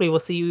hopefully we'll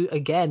see you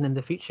again in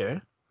the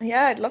future.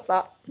 Yeah, I'd love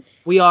that.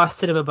 We are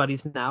cinema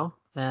buddies now.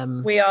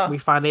 We are. We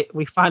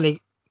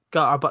finally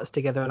got our butts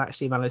together and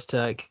actually managed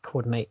to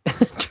coordinate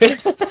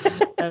trips.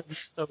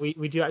 So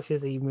we do actually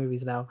see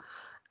movies now.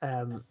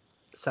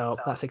 So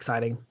that's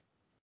exciting.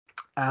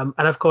 And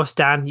of course,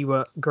 Dan, you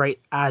were great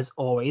as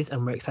always,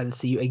 and we're excited to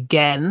see you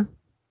again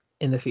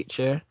in the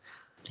future.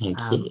 Thank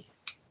you.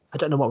 I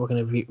don't know what we're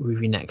going to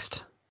review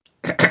next.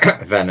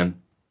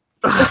 Venom.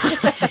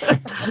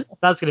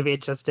 That's going to be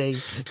interesting.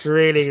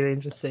 Really, really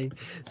interesting.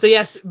 So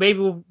yes,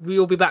 maybe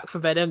we'll be back for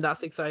Venom.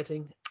 That's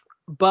exciting.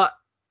 But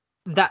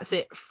that's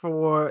it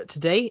for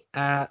today.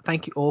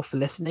 Thank you all for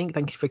listening.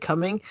 Thank you for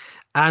coming.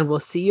 And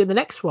we'll see you in the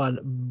next one.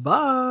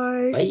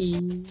 Bye.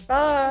 Bye.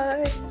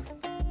 Bye.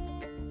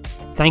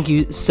 Thank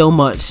you so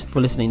much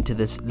for listening to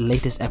this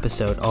latest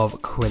episode of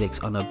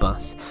Critics on a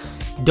Bus.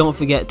 Don't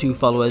forget to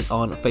follow us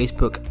on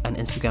Facebook and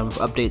Instagram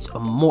for updates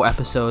on more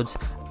episodes,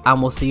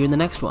 and we'll see you in the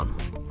next one.